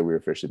a military, we were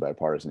officially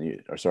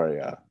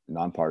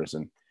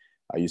nonpartisan.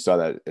 You saw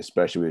that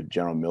especially with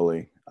General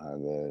Milley,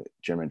 the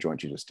Chairman of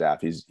Joint Chiefs of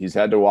Staff. He's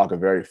had to walk a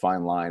very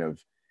fine line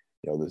of,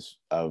 here's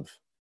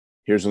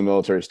where the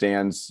military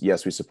stands.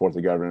 Yes, we support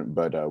the government,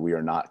 but we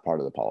are not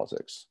part of the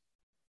politics.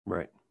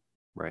 Right.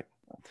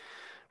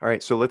 All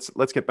right, so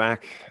let's get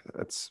back.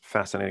 That's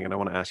fascinating, and I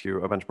want to ask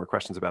you a bunch more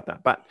questions about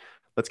that. But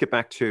let's get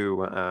back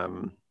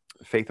to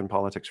faith and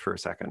politics for a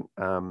second.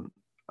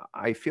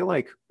 I feel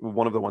like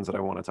one of the ones that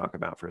I want to talk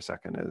about for a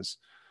second is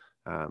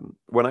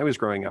when I was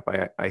growing up,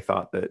 I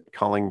thought that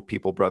calling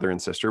people brother and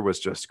sister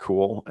was just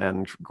cool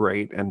and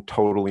great and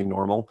totally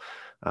normal.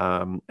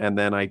 And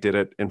then I did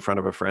it in front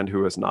of a friend who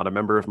was not a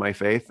member of my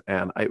faith,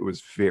 and it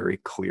was very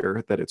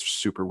clear that it's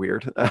super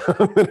weird.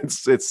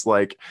 It's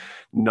like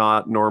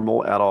not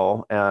normal at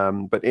all.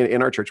 But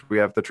in our church, we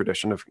have the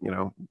tradition of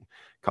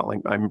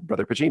calling I'm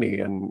Brother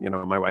Piccini, and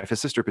my wife is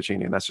Sister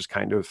Piccini, and that's just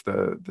kind of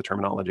the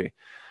terminology.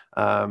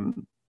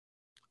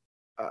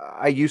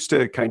 I used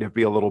to kind of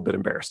be a little bit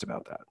embarrassed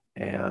about that.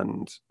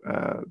 And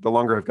the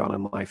longer I've gone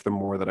in life, the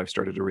more that I've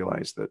started to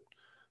realize that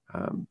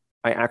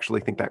I actually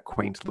think that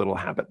quaint little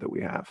habit that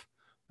we have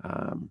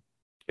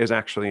is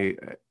actually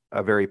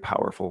a very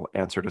powerful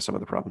answer to some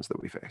of the problems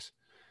that we face,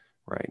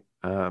 right?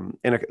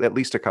 In at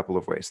least a couple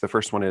of ways. The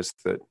first one is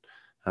that,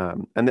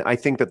 and I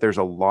think that there's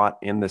a lot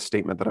in this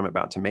statement that I'm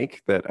about to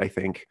make that I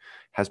think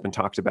has been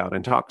talked about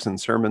in talks and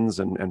sermons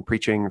and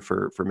preaching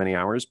for many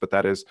hours, but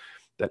that is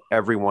that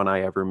everyone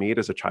I ever meet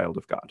is a child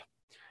of God.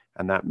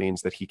 And that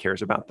means that he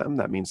cares about them.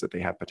 That means that they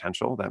have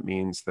potential. That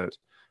means that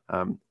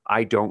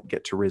I don't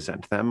get to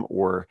resent them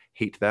or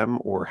hate them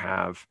or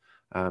have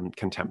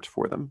contempt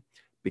for them,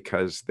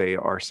 because they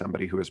are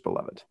somebody who is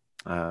beloved,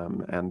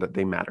 and that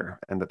they matter,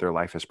 and that their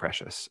life is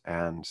precious,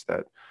 and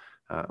that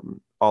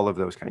all of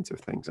those kinds of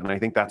things. And I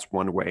think that's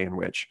one way in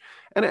which,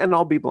 and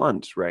I'll be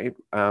blunt, right?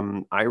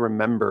 I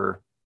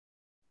remember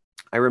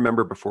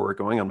before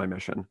going on my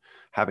mission,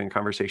 having a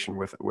conversation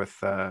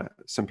with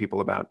some people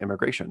about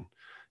immigration,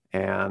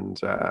 and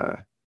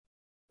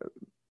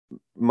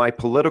my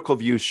political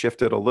views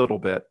shifted a little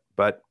bit,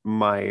 but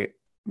my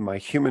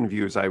human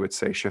views, I would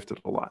say, shifted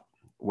a lot.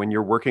 When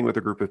you're working with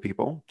a group of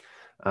people,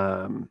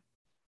 and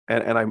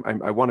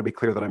I want to be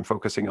clear that I'm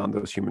focusing on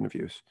those human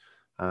views.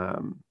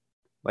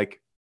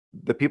 Like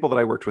the people that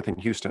I worked with in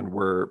Houston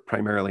were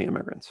primarily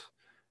immigrants.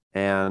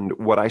 And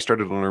what I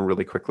started to learn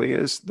really quickly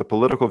is the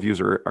political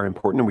views are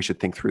important, and we should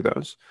think through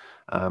those.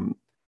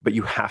 But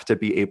you have to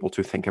be able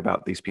to think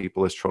about these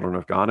people as children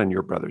of God and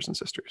your brothers and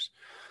sisters.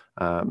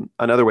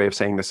 Another way of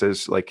saying this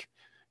is like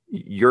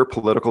your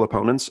political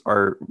opponents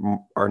are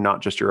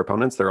not just your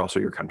opponents, they're also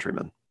your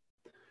countrymen,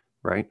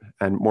 right?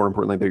 And more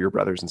importantly, they're your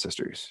brothers and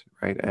sisters,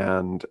 right?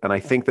 And I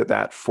think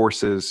that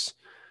forces,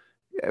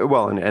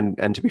 well,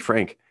 and to be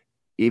frank,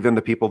 even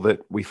the people that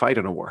we fight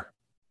in a war,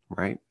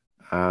 right?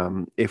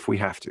 If we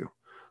have to,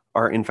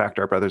 are in fact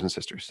our brothers and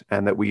sisters,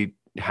 and that we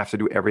have to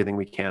do everything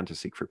we can to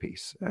seek for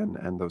peace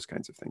and those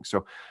kinds of things.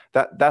 So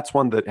that's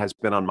one that has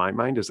been on my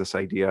mind, is this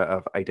idea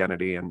of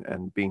identity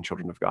and being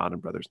children of God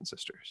and brothers and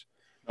sisters.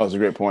 That was a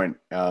great point.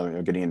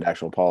 Getting into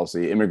actual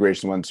policy,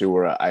 immigration one too,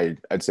 where I'd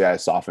say I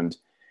softened.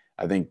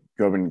 I think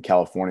growing up in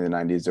California in the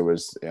 '90s, there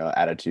was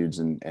attitudes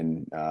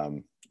and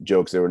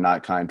jokes that were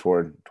not kind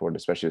toward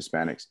especially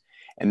Hispanics,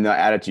 and the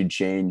attitude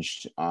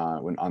changed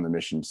when on the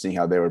mission, seeing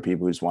how they were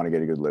people who just want to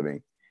get a good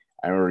living.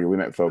 I remember we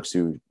met folks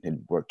who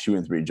had worked 2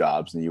 and 3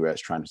 jobs in the U.S.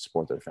 trying to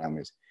support their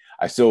families.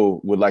 I still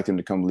would like them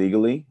to come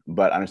legally,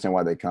 but I understand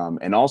why they come.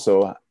 And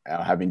also,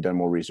 having done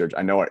more research,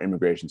 I know our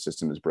immigration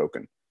system is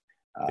broken.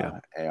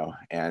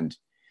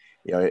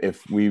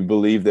 If we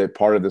believe that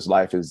part of this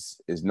life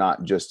is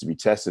not just to be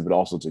tested, but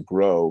also to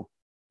grow,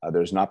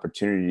 there's an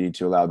opportunity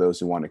to allow those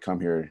who want to come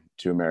here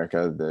to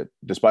America that,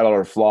 despite all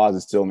our flaws,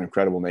 is still an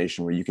incredible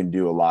nation where you can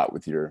do a lot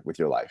with your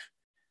life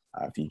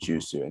if you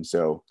choose to. And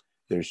so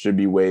there should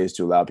be ways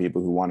to allow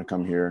people who want to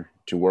come here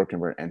to work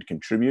and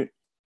contribute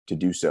to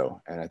do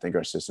so. And I think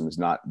our system is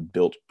not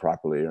built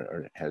properly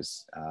or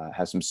has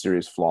some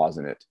serious flaws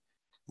in it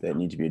that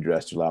need to be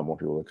addressed to allow more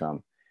people to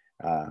come.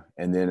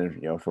 And then,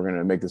 if we're going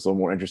to make this a little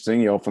more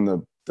interesting, from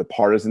the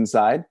partisan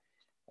side,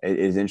 it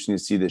is interesting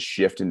to see this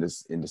shift in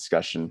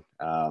discussion.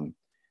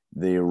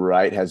 The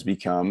right has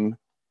become,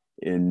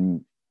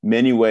 in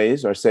many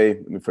ways, let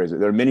me phrase it,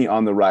 there are many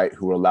on the right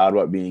who are loud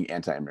about being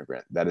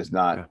anti-immigrant. That is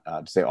not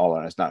to say all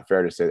on. It's not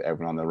fair to say that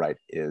everyone on the right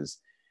is,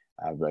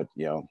 but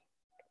you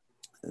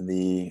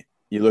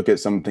look at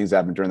some things that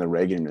happened during the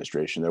Reagan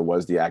administration. There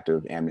was the act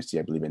of amnesty,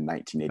 I believe, in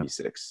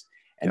 1986.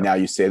 And now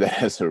you say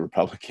that as a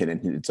Republican,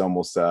 and it's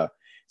almost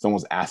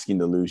asking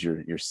to lose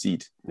your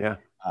seat. Yeah.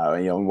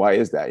 Why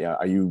is that?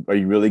 Are you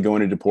really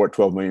going to deport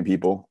 12 million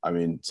people? I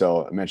mean,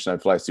 so I mentioned I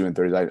fly student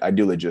 30s. I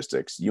do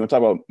logistics. You want to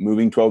talk about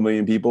moving 12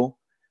 million people?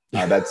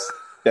 That's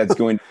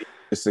going to be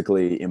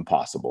logistically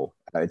impossible.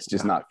 It's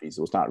just not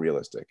feasible. It's not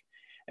realistic.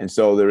 And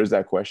so there is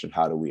that question: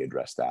 how do we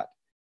address that?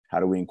 How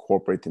do we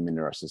incorporate them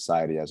into our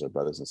society as our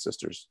brothers and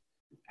sisters?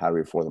 How do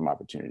we afford them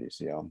opportunities?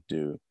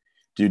 Do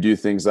you do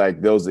things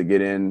like those that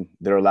get in,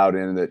 they're allowed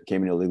in, that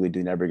came in illegally,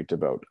 do never get to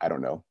vote? I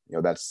don't know.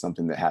 That's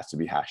something that has to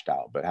be hashed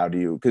out. But how do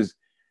you, because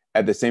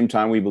at the same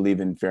time, we believe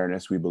in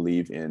fairness, we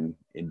believe in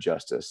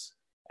justice.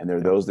 And there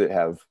are those that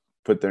have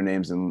put their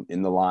names in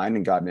the line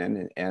and gotten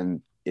in,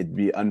 and it'd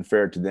be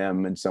unfair to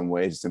them in some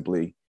ways to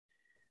simply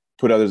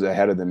put others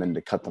ahead of them and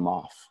to cut them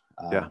off.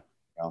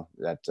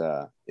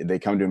 They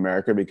come to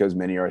America because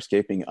many are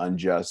escaping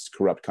unjust,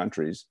 corrupt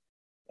countries.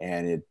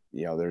 And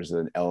there's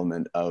an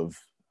element of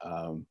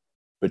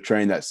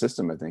betraying that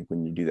system, I think,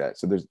 when you do that.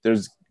 So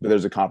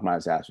there's a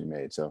compromise that has to be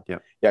made. So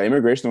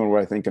immigration, where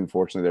I think,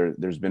 unfortunately,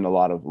 there's been a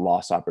lot of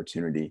lost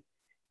opportunity,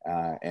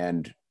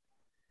 and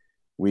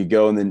we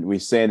go and then we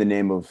say in the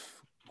name of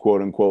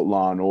quote unquote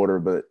law and order,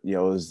 but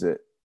is it,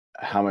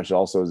 how much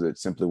also is it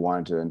simply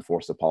wanting to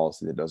enforce a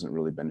policy that doesn't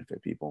really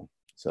benefit people?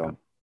 So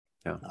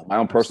my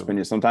own personal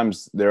opinion,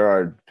 sometimes there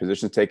are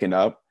positions taken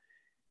up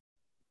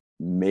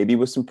maybe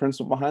with some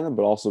principle behind them,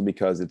 but also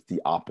because it's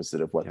the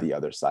opposite of what the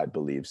other side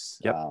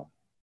believes.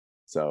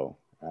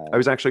 I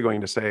was actually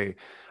going to say,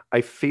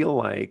 I feel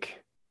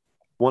like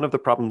one of the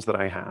problems that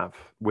I have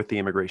with the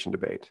immigration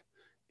debate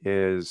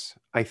is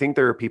I think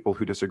there are people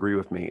who disagree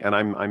with me, and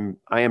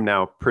I am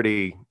now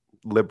pretty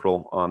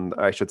liberal on,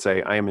 I should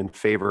say, I am in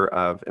favor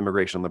of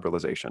immigration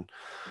liberalization.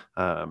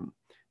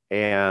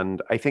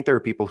 And I think there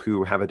are people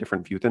who have a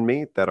different view than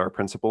me that are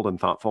principled and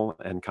thoughtful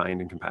and kind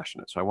and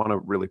compassionate. So I want to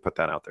really put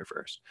that out there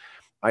first.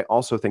 I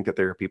also think that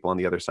there are people on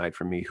the other side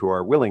from me who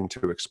are willing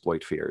to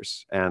exploit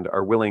fears and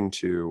are willing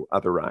to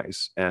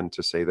otherize and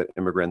to say that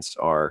immigrants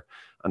are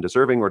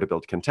undeserving, or to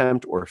build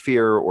contempt or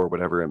fear or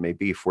whatever it may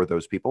be for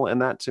those people.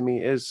 And that to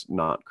me is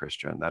not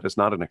Christian. That is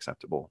not an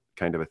acceptable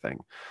kind of a thing.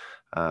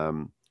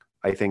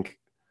 I think,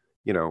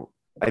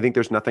 I think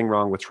there's nothing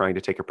wrong with trying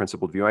to take a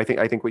principled view. I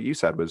think what you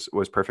said was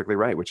perfectly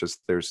right, which is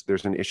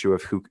there's an issue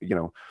of who,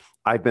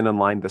 I've been in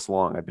line this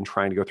long. I've been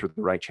trying to go through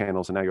the right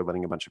channels, and now you're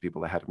letting a bunch of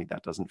people ahead of me.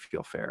 That doesn't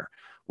feel fair.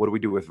 What do we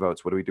do with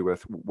votes? What do we do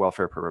with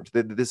welfare programs?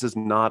 This is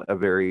not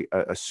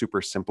a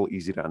super simple,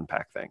 easy to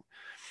unpack thing.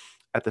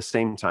 At the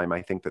same time,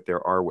 I think that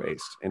there are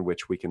ways in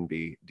which we can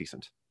be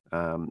decent,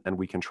 and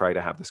we can try to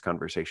have this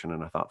conversation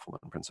in a thoughtful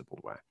and principled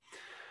way.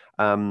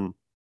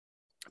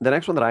 The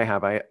next one that I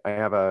have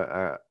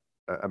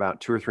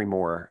about 2 or 3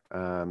 more,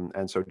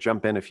 and so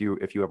jump in if you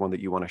have one that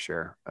you want to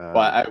share.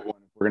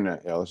 We're gonna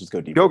let's just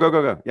go deeper.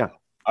 Go. Yeah.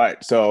 All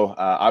right. So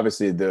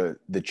obviously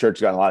the church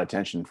got a lot of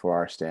attention for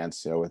our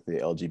stance with the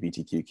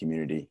LGBTQ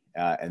community,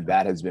 and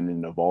that has been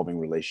an evolving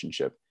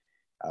relationship.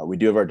 We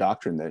do have our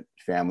doctrine that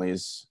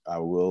families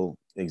will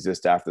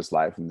exist after this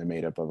life, and they're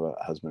made up of a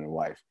husband and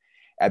wife.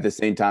 At the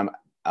same time,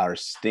 our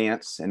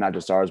stance, and not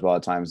just ours, but a lot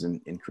of times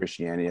in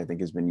Christianity, I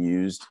think, has been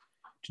used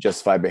to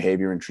justify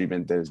behavior and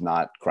treatment that is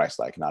not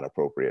Christ-like, not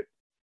appropriate.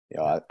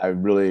 I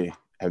really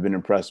have been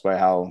impressed by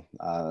how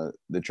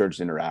the church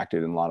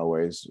interacted in a lot of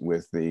ways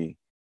with the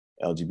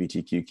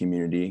LGBTQ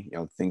community.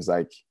 Things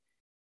like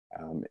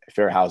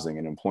fair housing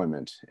and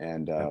employment,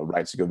 and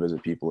rights to go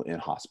visit people in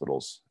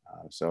hospitals.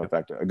 So in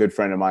fact, a good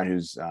friend of mine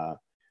who's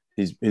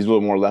he's a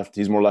little more left.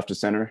 He's more left to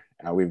center.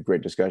 We have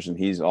great discussion.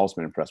 He's also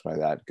been impressed by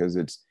that, because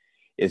it's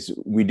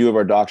we do have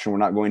our doctrine. We're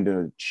not going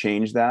to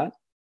change that,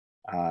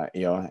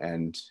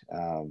 and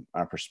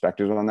our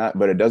perspectives on that.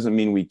 But it doesn't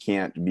mean we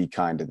can't be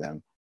kind to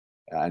them.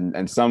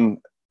 And some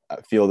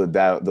feel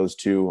that those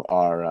two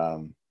are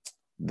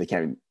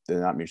they're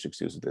not mutually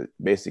exclusive.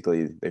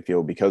 Basically, they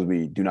feel because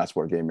we do not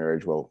support gay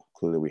marriage, well,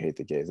 clearly we hate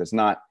the gays. That's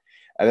not.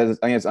 I think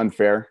it's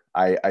unfair.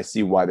 I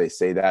see why they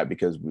say that,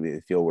 because we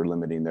feel we're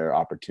limiting their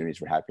opportunities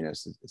for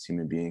happiness as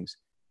human beings.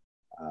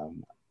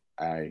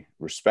 I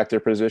respect their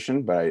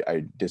position, but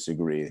I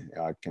disagree.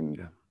 I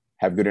can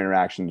have good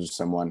interactions with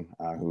someone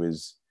who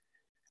is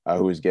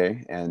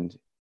gay, and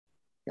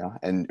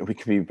and we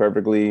can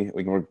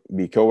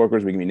be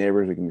coworkers, we can be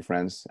neighbors, we can be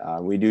friends.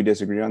 We do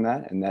disagree on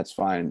that, and that's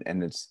fine.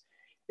 And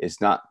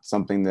it's not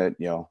something that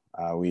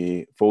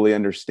we fully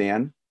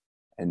understand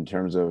in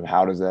terms of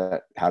how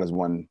does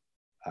one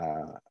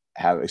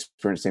have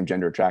experienced same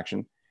gender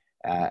attraction,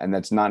 and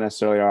that's not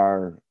necessarily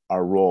our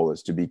role.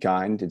 Is to be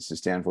kind. It's to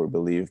stand for what we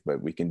believe,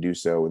 but we can do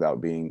so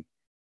without being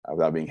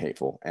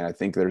hateful. And I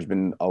think there's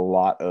been a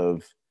lot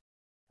of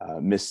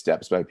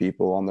missteps by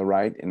people on the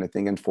right, and I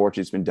think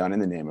unfortunately it's been done in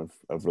the name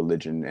of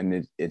religion,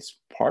 and it's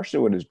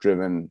partially what has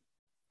driven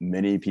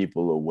many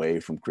people away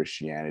from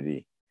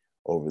Christianity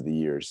over the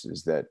years.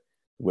 Is that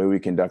the way we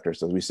conduct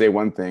ourselves? We say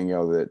one thing,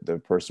 that the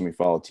person we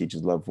follow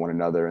teaches love one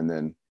another, and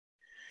then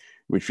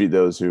we treat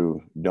those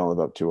who don't live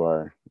up to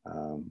our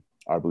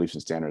beliefs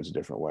and standards a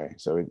different way.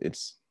 So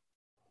it's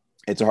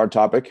a hard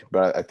topic,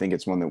 but I think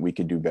it's one that we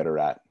could do better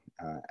at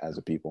as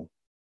a people.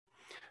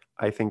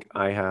 I think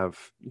I have,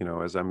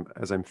 as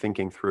I'm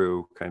thinking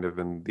through kind of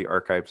in the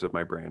archives of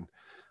my brain,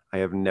 I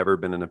have never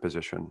been in a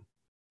position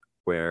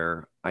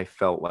where I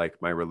felt like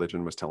my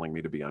religion was telling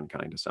me to be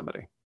unkind to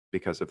somebody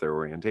because of their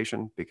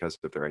orientation, because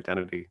of their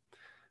identity.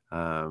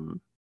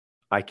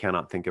 I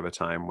cannot think of a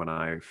time when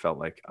I felt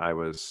like I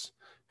was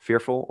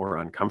fearful or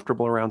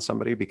uncomfortable around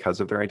somebody because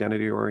of their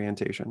identity or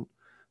orientation.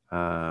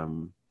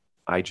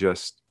 I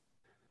just,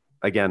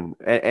 again,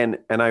 and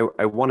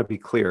I want to be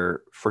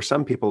clear, for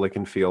some people, it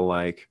can feel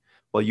like,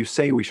 well, you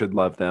say we should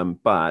love them,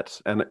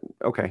 and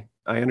okay,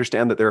 I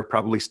understand that there are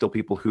probably still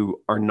people who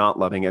are not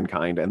loving and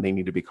kind, and they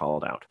need to be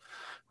called out,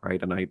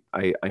 right? And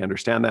I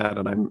understand that,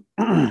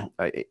 and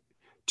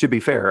to be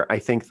fair, I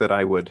think that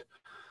I would,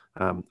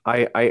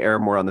 I err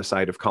more on the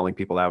side of calling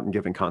people out and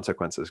giving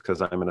consequences,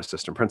 because I'm an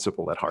assistant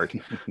principal at heart,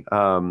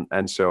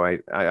 and so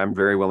I'm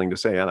very willing to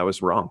say, that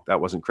was wrong,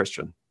 that wasn't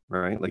Christian.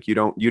 Right? Like you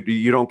don't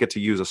get to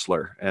use a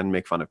slur and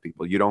make fun of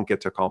people. You don't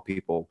get to call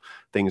people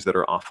things that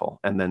are awful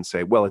and then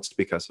say, well, it's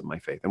because of my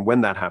faith. And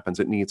when that happens,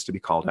 it needs to be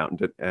called out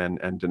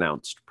and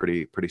denounced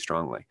pretty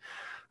strongly.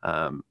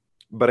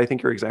 But I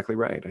think you're exactly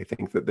right. I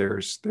think that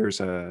there's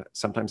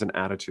sometimes an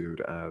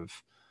attitude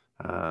of,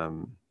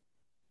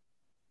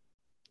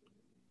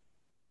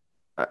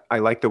 I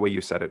like the way you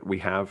said it. We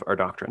have our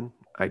doctrine.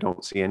 I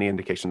don't see any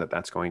indication that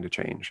that's going to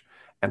change.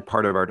 And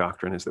part of our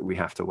doctrine is that we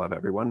have to love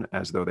everyone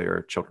as though they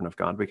are children of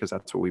God, because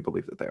that's what we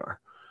believe that they are.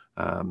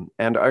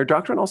 And our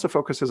doctrine also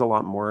focuses a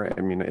lot more,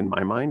 in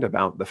my mind,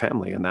 about the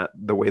family and that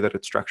the way that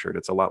it's structured.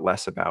 It's a lot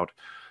less about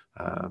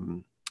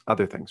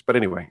other things. But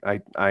anyway,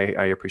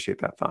 I appreciate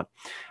that thought.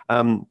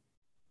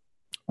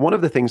 One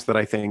of the things that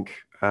I think,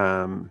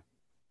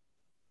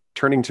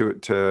 turning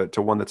to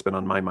one that's been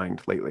on my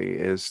mind lately,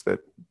 is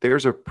that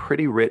there's a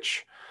pretty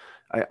rich,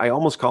 I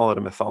almost call it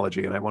a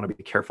mythology, and I want to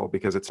be careful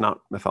because it's not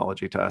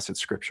mythology to us,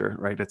 it's scripture,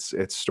 right?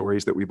 It's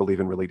stories that we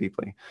believe in really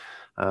deeply.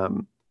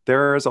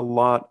 There is a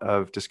lot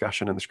of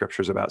discussion in the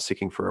scriptures about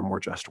seeking for a more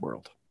just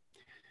world.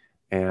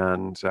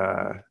 And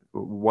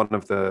one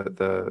of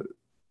the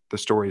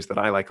stories that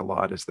I like a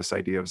lot is this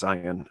idea of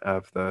Zion,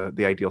 of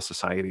the ideal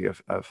society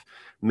of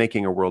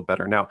making a world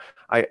better. Now,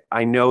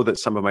 I know that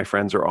some of my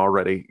friends are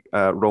already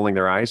rolling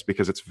their eyes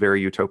because it's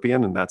very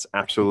utopian, and that's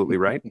absolutely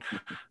right.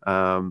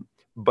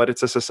 But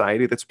it's a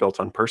society that's built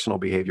on personal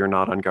behavior,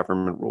 not on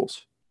government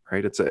rules,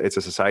 right? It's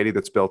a society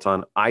that's built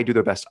on, I do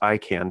the best I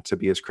can to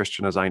be as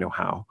Christian as I know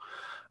how.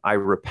 I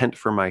repent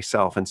for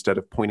myself instead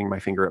of pointing my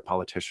finger at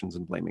politicians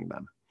and blaming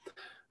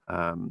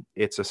them.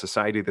 It's a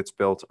society that's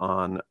built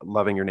on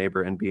loving your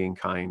neighbor and being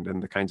kind,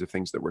 and the kinds of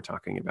things that we're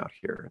talking about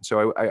here. And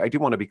so I do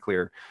want to be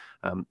clear,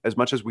 as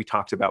much as we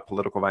talked about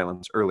political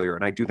violence earlier,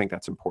 and I do think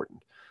that's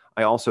important,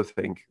 I also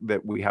think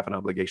that we have an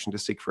obligation to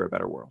seek for a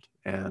better world,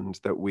 and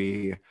that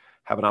we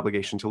have an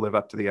obligation to live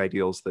up to the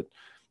ideals that,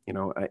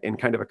 in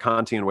kind of a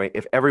Kantian way,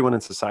 if everyone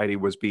in society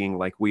was being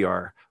like we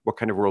are, what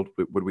kind of world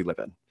would we live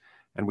in?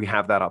 And we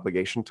have that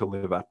obligation to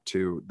live up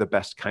to the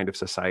best kind of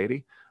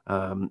society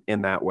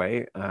in that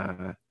way.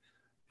 And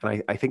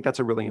I think that's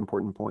a really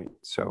important point.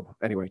 So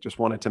anyway, just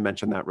wanted to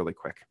mention that really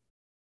quick.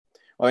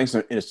 Well, I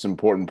think it's an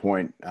important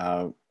point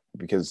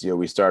because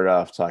we started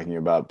off talking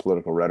about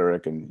political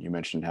rhetoric, and you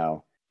mentioned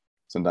how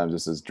sometimes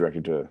this is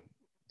directed to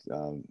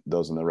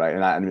those on the right,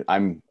 and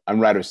I'm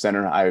right of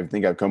center. I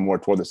think I've come more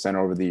toward the center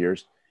over the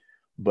years,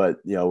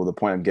 But the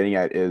point I'm getting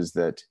at is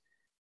that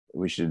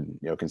we should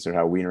consider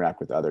how we interact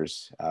with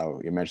others.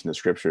 You mentioned the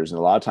scriptures, and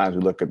a lot of times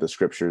we look at the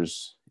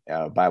scriptures,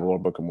 Bible or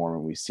Book of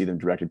Mormon, we see them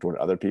directed toward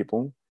other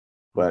people.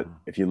 But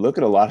if you look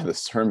at a lot of the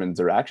sermons,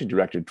 they're actually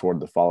directed toward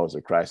the followers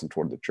of Christ and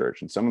toward the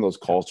church. And some of those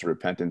calls to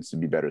repentance, to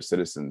be better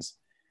citizens,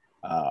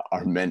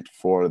 are meant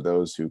for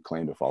those who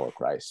claim to follow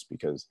Christ,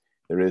 because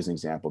there is an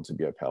example to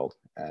be upheld.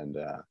 And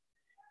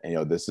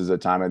this is a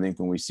time, I think,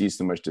 when we see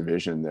so much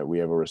division, that we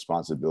have a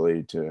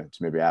responsibility to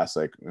maybe ask,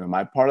 like, am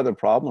I part of the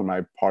problem or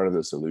am I part of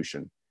the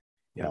solution?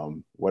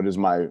 What does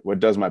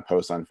my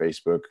post on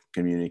Facebook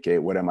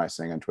communicate? What am I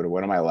saying on Twitter?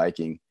 What am I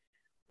liking?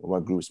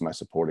 What groups am I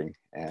supporting?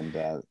 And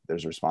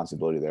there's a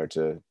responsibility there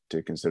to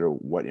consider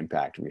what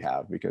impact we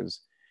have,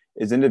 because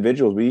as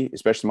individuals, we,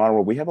 especially in the modern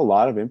world, we have a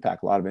lot of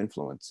impact, a lot of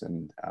influence,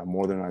 and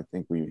more than I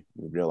think we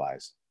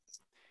realize.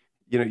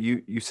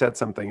 You said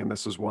something, and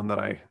this is one that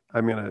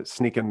I'm going to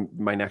sneak in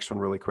my next one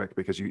really quick,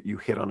 because you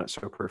hit on it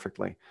so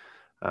perfectly.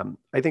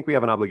 I think we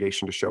have an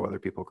obligation to show other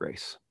people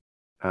grace.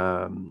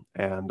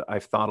 And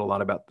I've thought a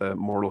lot about the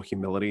moral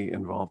humility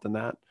involved in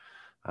that.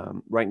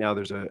 Right now,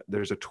 there's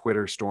a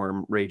Twitter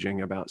storm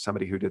raging about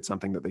somebody who did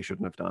something that they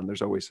shouldn't have done.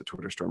 There's always a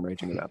Twitter storm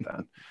raging about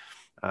that.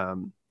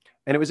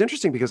 And it was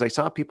interesting because I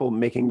saw people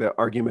making the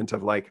argument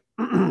of like,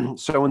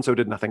 so-and-so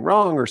did nothing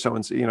wrong, or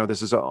so-and-so,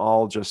 this is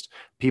all just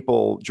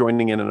people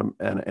joining in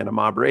a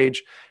mob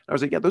rage. I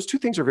was like, yeah, those two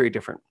things are very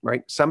different,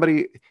 right?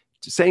 Somebody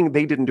saying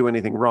they didn't do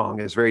anything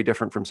wrong is very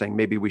different from saying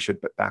maybe we should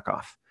back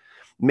off.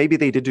 Maybe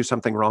they did do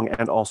something wrong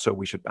and also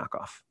we should back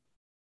off.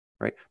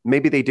 Right?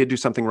 Maybe they did do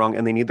something wrong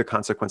and they need the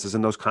consequences,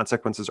 and those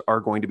consequences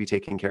are going to be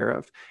taken care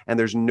of. And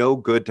there's no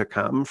good to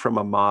come from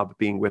a mob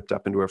being whipped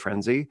up into a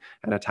frenzy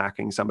and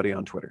attacking somebody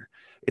on Twitter.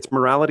 It's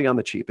morality on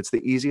the cheap. It's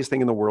the easiest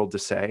thing in the world to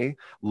say,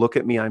 look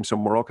at me, I'm so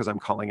moral because I'm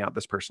calling out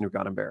this person who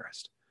got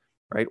embarrassed,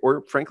 right?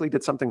 Or frankly,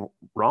 did something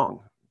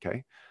wrong,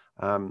 okay?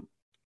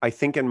 I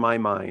think in my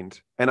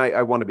mind, and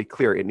I want to be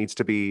clear, it needs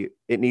to be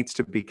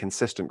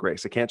consistent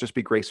grace. It can't just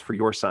be grace for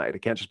your side.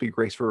 It can't just be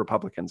grace for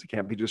Republicans. It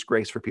can't be just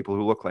grace for people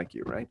who look like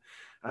you, right?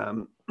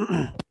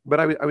 But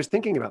I was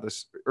thinking about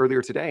this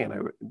earlier today,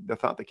 and the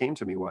thought that came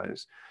to me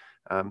was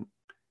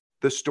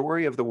the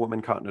story of the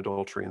woman caught in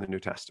adultery in the New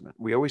Testament.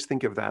 We always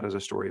think of that as a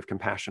story of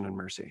compassion and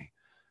mercy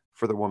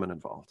for the woman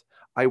involved.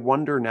 I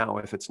wonder now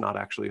if it's not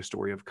actually a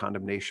story of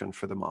condemnation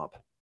for the mob,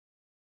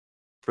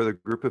 for the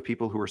group of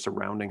people who are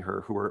surrounding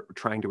her, who are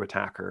trying to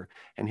attack her,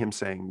 and him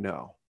saying,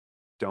 no,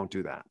 don't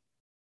do that,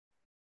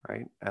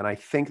 right? And I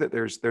think that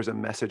there's a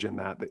message in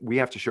that we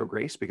have to show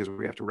grace because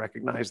we have to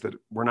recognize that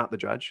we're not the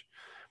judge,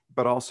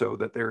 but also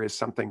that there is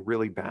something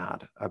really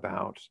bad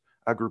about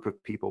a group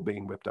of people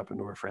being whipped up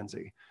into a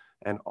frenzy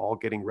and all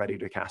getting ready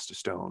to cast a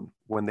stone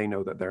when they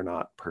know that they're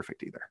not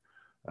perfect either.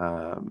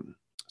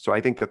 So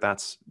I think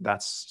that's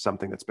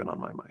something that's been on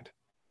my mind.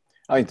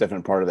 I think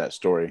definitely part of that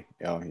story.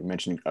 You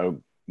mentioned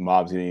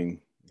mobs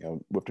getting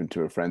whipped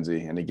into a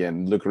frenzy, and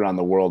again, look around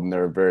the world, and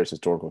there are various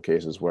historical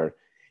cases where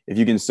if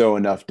you can sow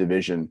enough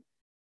division,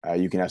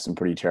 you can have some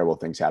pretty terrible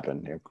things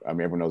happen. I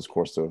mean, everyone knows, of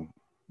course, the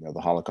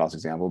Holocaust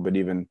example, but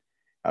even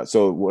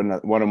so,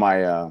 one of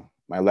my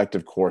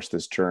elective course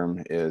this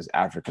term is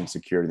African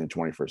security in the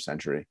 21st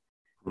century.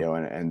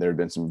 And there have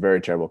been some very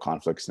terrible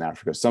conflicts in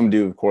Africa. Some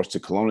due, of course, to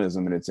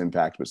colonialism and its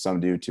impact, but some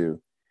due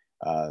to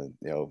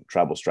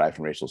tribal strife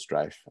and racial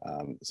strife.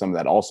 Some of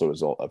that also a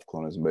result of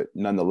colonialism, but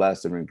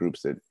nonetheless, there are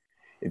groups that,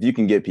 if you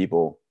can get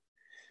people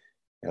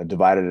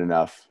divided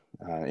enough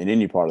in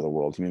any part of the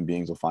world, human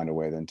beings will find a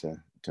way then to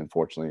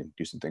unfortunately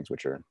do some things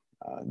which are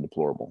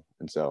deplorable.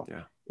 And so,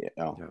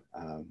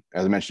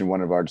 as I mentioned in one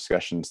of our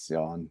discussions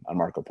on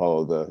Marco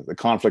Polo, the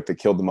conflict that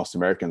killed the most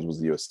Americans was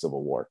the U.S.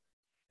 Civil War.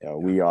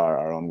 We are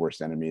our own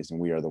worst enemies, and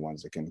we are the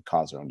ones that can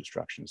cause our own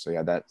destruction. So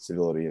yeah, that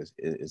civility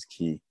is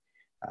key.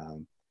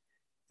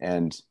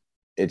 And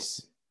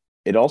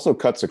it also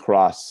cuts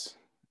across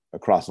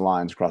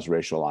lines, across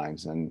racial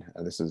lines. And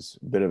this is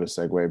a bit of a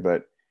segue,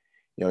 but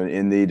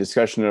in the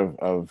discussion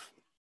of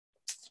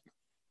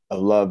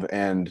love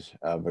and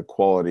of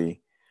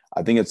equality,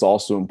 I think it's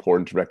also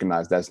important to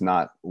recognize that's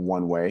not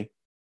one way.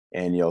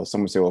 And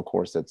some would say, well, of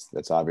course,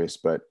 that's obvious.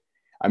 But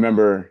I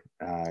remember,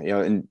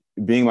 in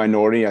being a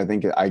minority, I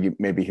think I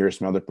maybe hear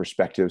some other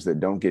perspectives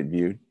that don't get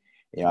viewed.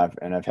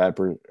 I've had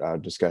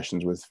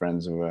discussions with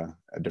friends of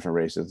different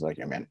races, like,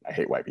 man, I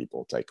hate white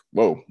people. It's like,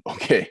 whoa,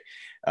 okay.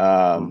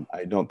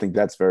 I don't think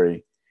that's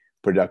very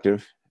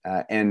productive.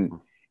 And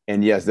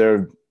yes,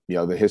 the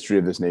history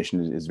of this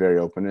nation is very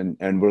open,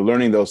 and we're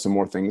learning, though, some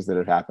more things that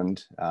have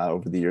happened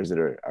over the years that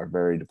are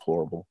very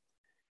deplorable.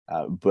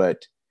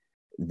 But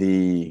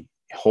the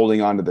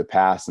holding on to the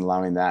past and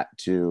allowing that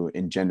to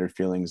engender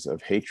feelings of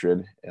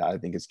hatred, I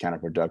think is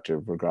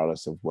counterproductive,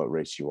 regardless of what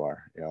race you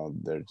are.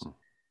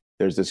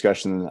 There's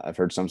discussion. I've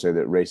heard some say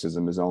that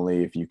racism is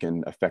only if you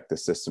can affect the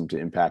system to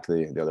impact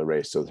the other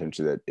race. So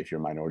essentially, that if you're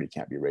a minority, you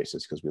can't be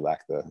racist because we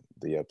lack the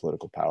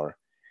political power.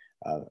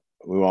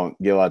 We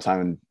won't get a lot of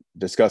time in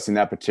discussing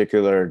that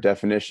particular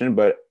definition,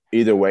 but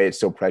either way, it's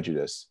still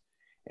prejudice.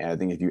 And I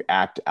think if you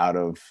act out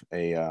of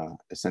a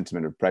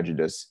sentiment of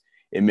prejudice,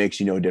 it makes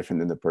you no different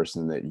than the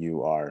person that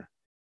you are,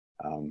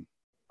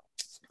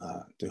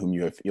 to whom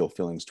you have ill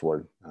feelings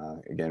toward.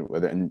 Again,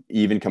 and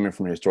even coming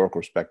from a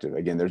historical perspective,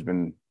 again, there's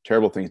been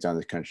terrible things done in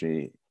this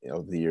country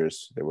over the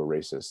years that were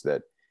racist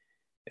that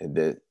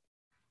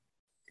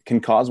can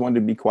cause one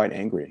to be quite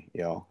angry.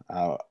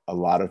 A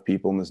lot of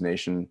people in this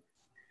nation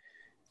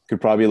could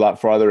probably be a lot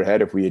farther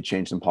ahead if we had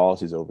changed some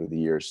policies over the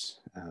years.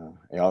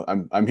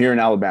 I'm here in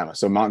Alabama,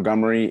 so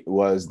Montgomery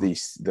was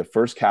the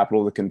first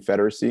capital of the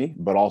Confederacy,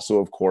 but also,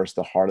 of course,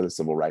 the heart of the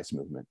civil rights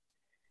movement.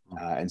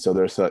 And so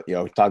there's talk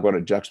about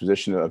a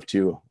juxtaposition of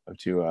two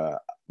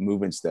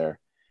movements there,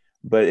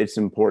 but it's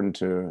important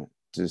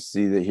to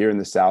see that here in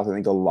the South, I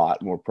think a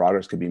lot more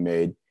progress could be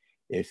made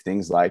if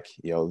things like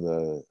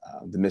the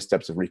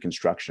missteps of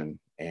Reconstruction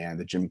and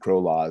the Jim Crow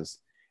laws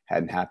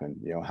hadn't happened.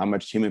 How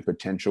much human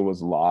potential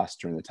was lost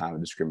during the time of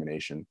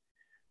discrimination,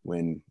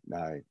 when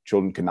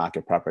children could not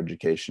get proper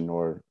education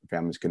or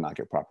families could not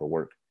get proper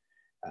work.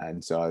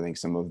 And so I think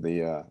some of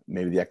the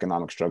maybe the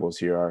economic struggles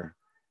here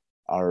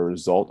are a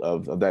result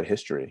of that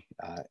history.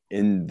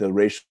 In the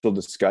racial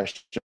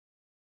discussion,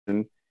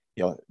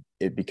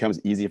 it becomes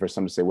easy for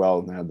some to say,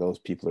 well, those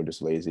people are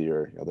just lazy,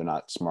 or they're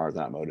not smart,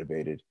 they're not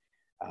motivated.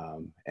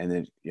 And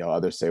then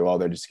others say, well,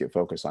 they just get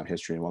focused on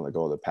history and won't let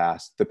go of the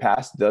past. The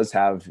past does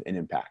have an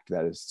impact.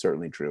 That is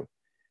certainly true.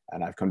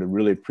 And I've come to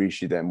really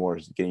appreciate that more,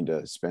 getting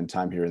to spend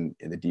time here in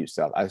the Deep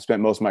South. I've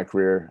spent most of my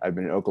career, I've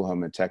been in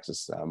Oklahoma and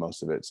Texas,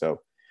 most of it.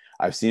 So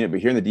I've seen it, but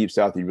here in the Deep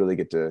South, you really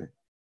get to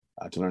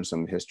learn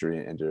some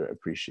history and to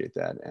appreciate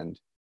that. And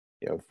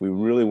if we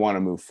really want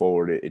to move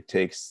forward, it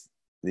takes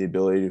the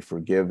ability to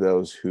forgive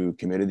those who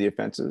committed the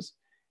offenses,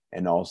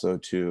 and also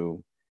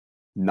to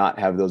not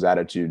have those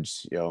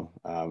attitudes.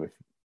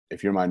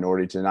 If you're a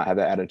minority, to not have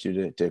that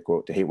attitude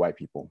to hate white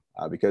people,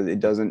 because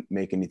it doesn't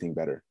make anything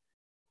better.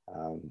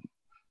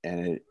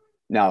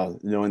 Now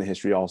knowing the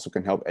history also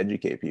can help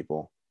educate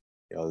people,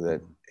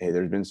 that hey,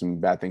 there's been some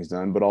bad things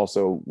done, but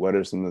also what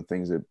are some of the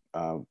things that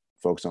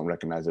folks don't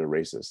recognize that are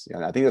racist.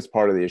 And I think that's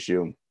part of the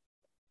issue,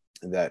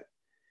 that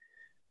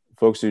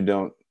folks who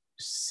don't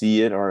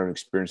see it or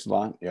experience a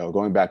lot,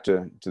 going back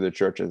to the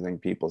church, I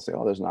think people say,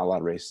 oh, there's not a lot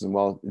of racism.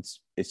 Well,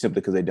 it's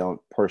simply because they don't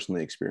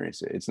personally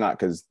experience it. It's not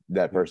because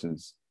that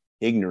person's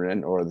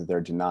ignorant or that they're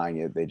denying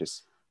it.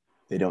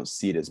 They don't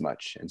see it as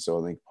much. And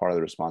so I think part of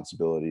the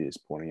responsibility is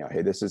pointing out,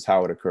 hey, this is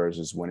how it occurs,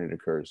 this is when it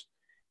occurs.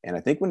 And I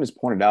think when it's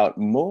pointed out,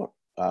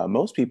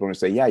 most people are going to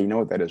say, yeah, you know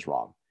what, that is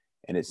wrong.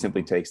 And it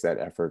simply takes that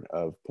effort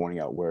of pointing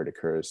out where it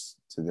occurs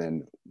to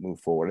then move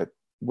forward.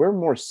 We're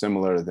more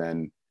similar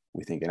than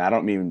we think. And I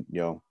don't mean,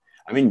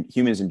 I mean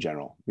humans in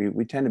general.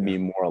 We tend to be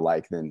more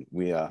alike than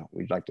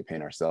we'd like to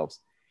paint ourselves.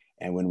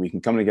 And when we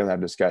can come together and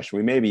have discussion,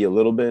 we may be a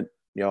little bit,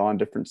 on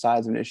different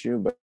sides of an issue,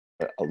 but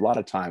a lot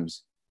of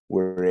times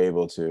we're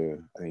able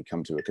to, I think,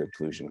 come to a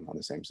conclusion on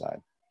the same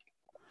side.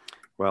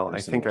 Well,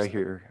 I think I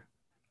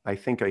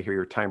hear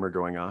your timer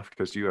going off,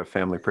 because you have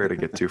family prayer to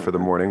get to for the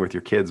morning with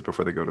your kids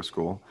before they go to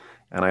school.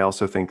 And I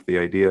also think the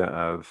idea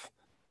of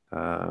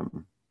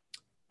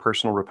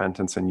personal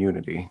repentance and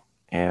unity,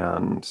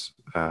 and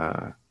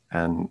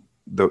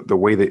the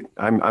way that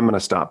I'm going to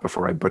stop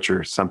before I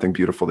butcher something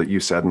beautiful that you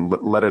said, and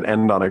let it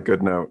end on a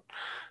good note.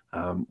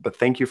 But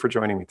thank you for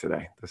joining me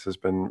today. This has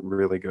been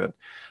really good.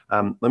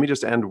 Let me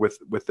just end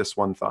with this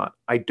one thought.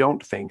 I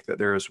don't think that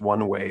there is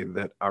one way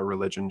that our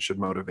religion should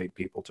motivate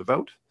people to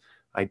vote.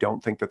 I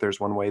don't think that there's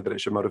one way that it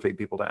should motivate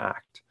people to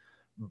act.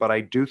 But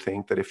I do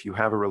think that if you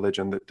have a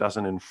religion that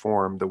doesn't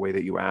inform the way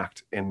that you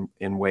act in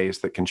ways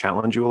that can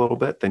challenge you a little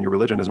bit, then your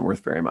religion isn't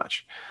worth very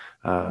much.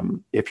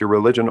 If your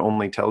religion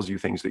only tells you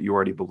things that you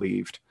already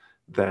believed,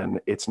 then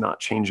it's not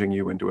changing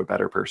you into a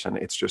better person.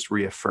 It's just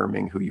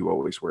reaffirming who you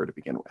always were to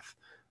begin with.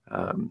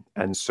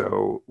 And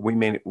so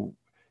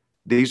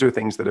these are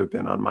things that have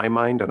been on my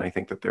mind, and I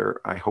think that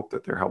I hope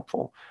that they're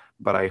helpful.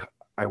 But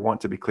I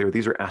want to be clear,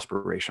 these are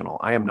aspirational.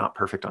 I am not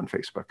perfect on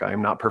Facebook. I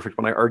am not perfect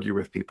when I argue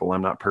with people.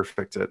 I'm not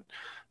perfect at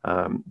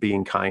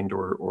being kind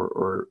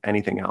or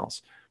anything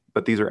else.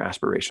 But these are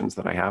aspirations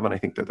that I have, and I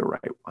think they're the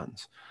right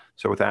ones.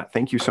 So with that,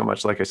 thank you so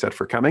much, like I said,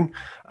 for coming.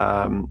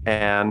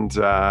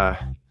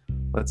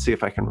 Let's see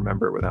if I can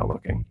remember it without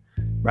looking.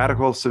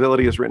 Radical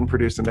Civility is written,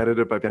 produced, and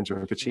edited by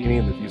Benjamin Piccini,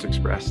 and the views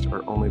expressed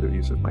are only the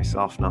views of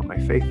myself, not my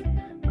faith,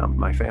 not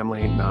my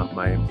family, not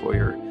my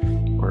employer,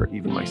 or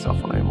even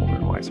myself when I am older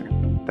and wiser.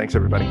 Thanks,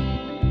 everybody.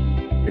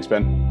 Thanks,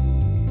 Ben.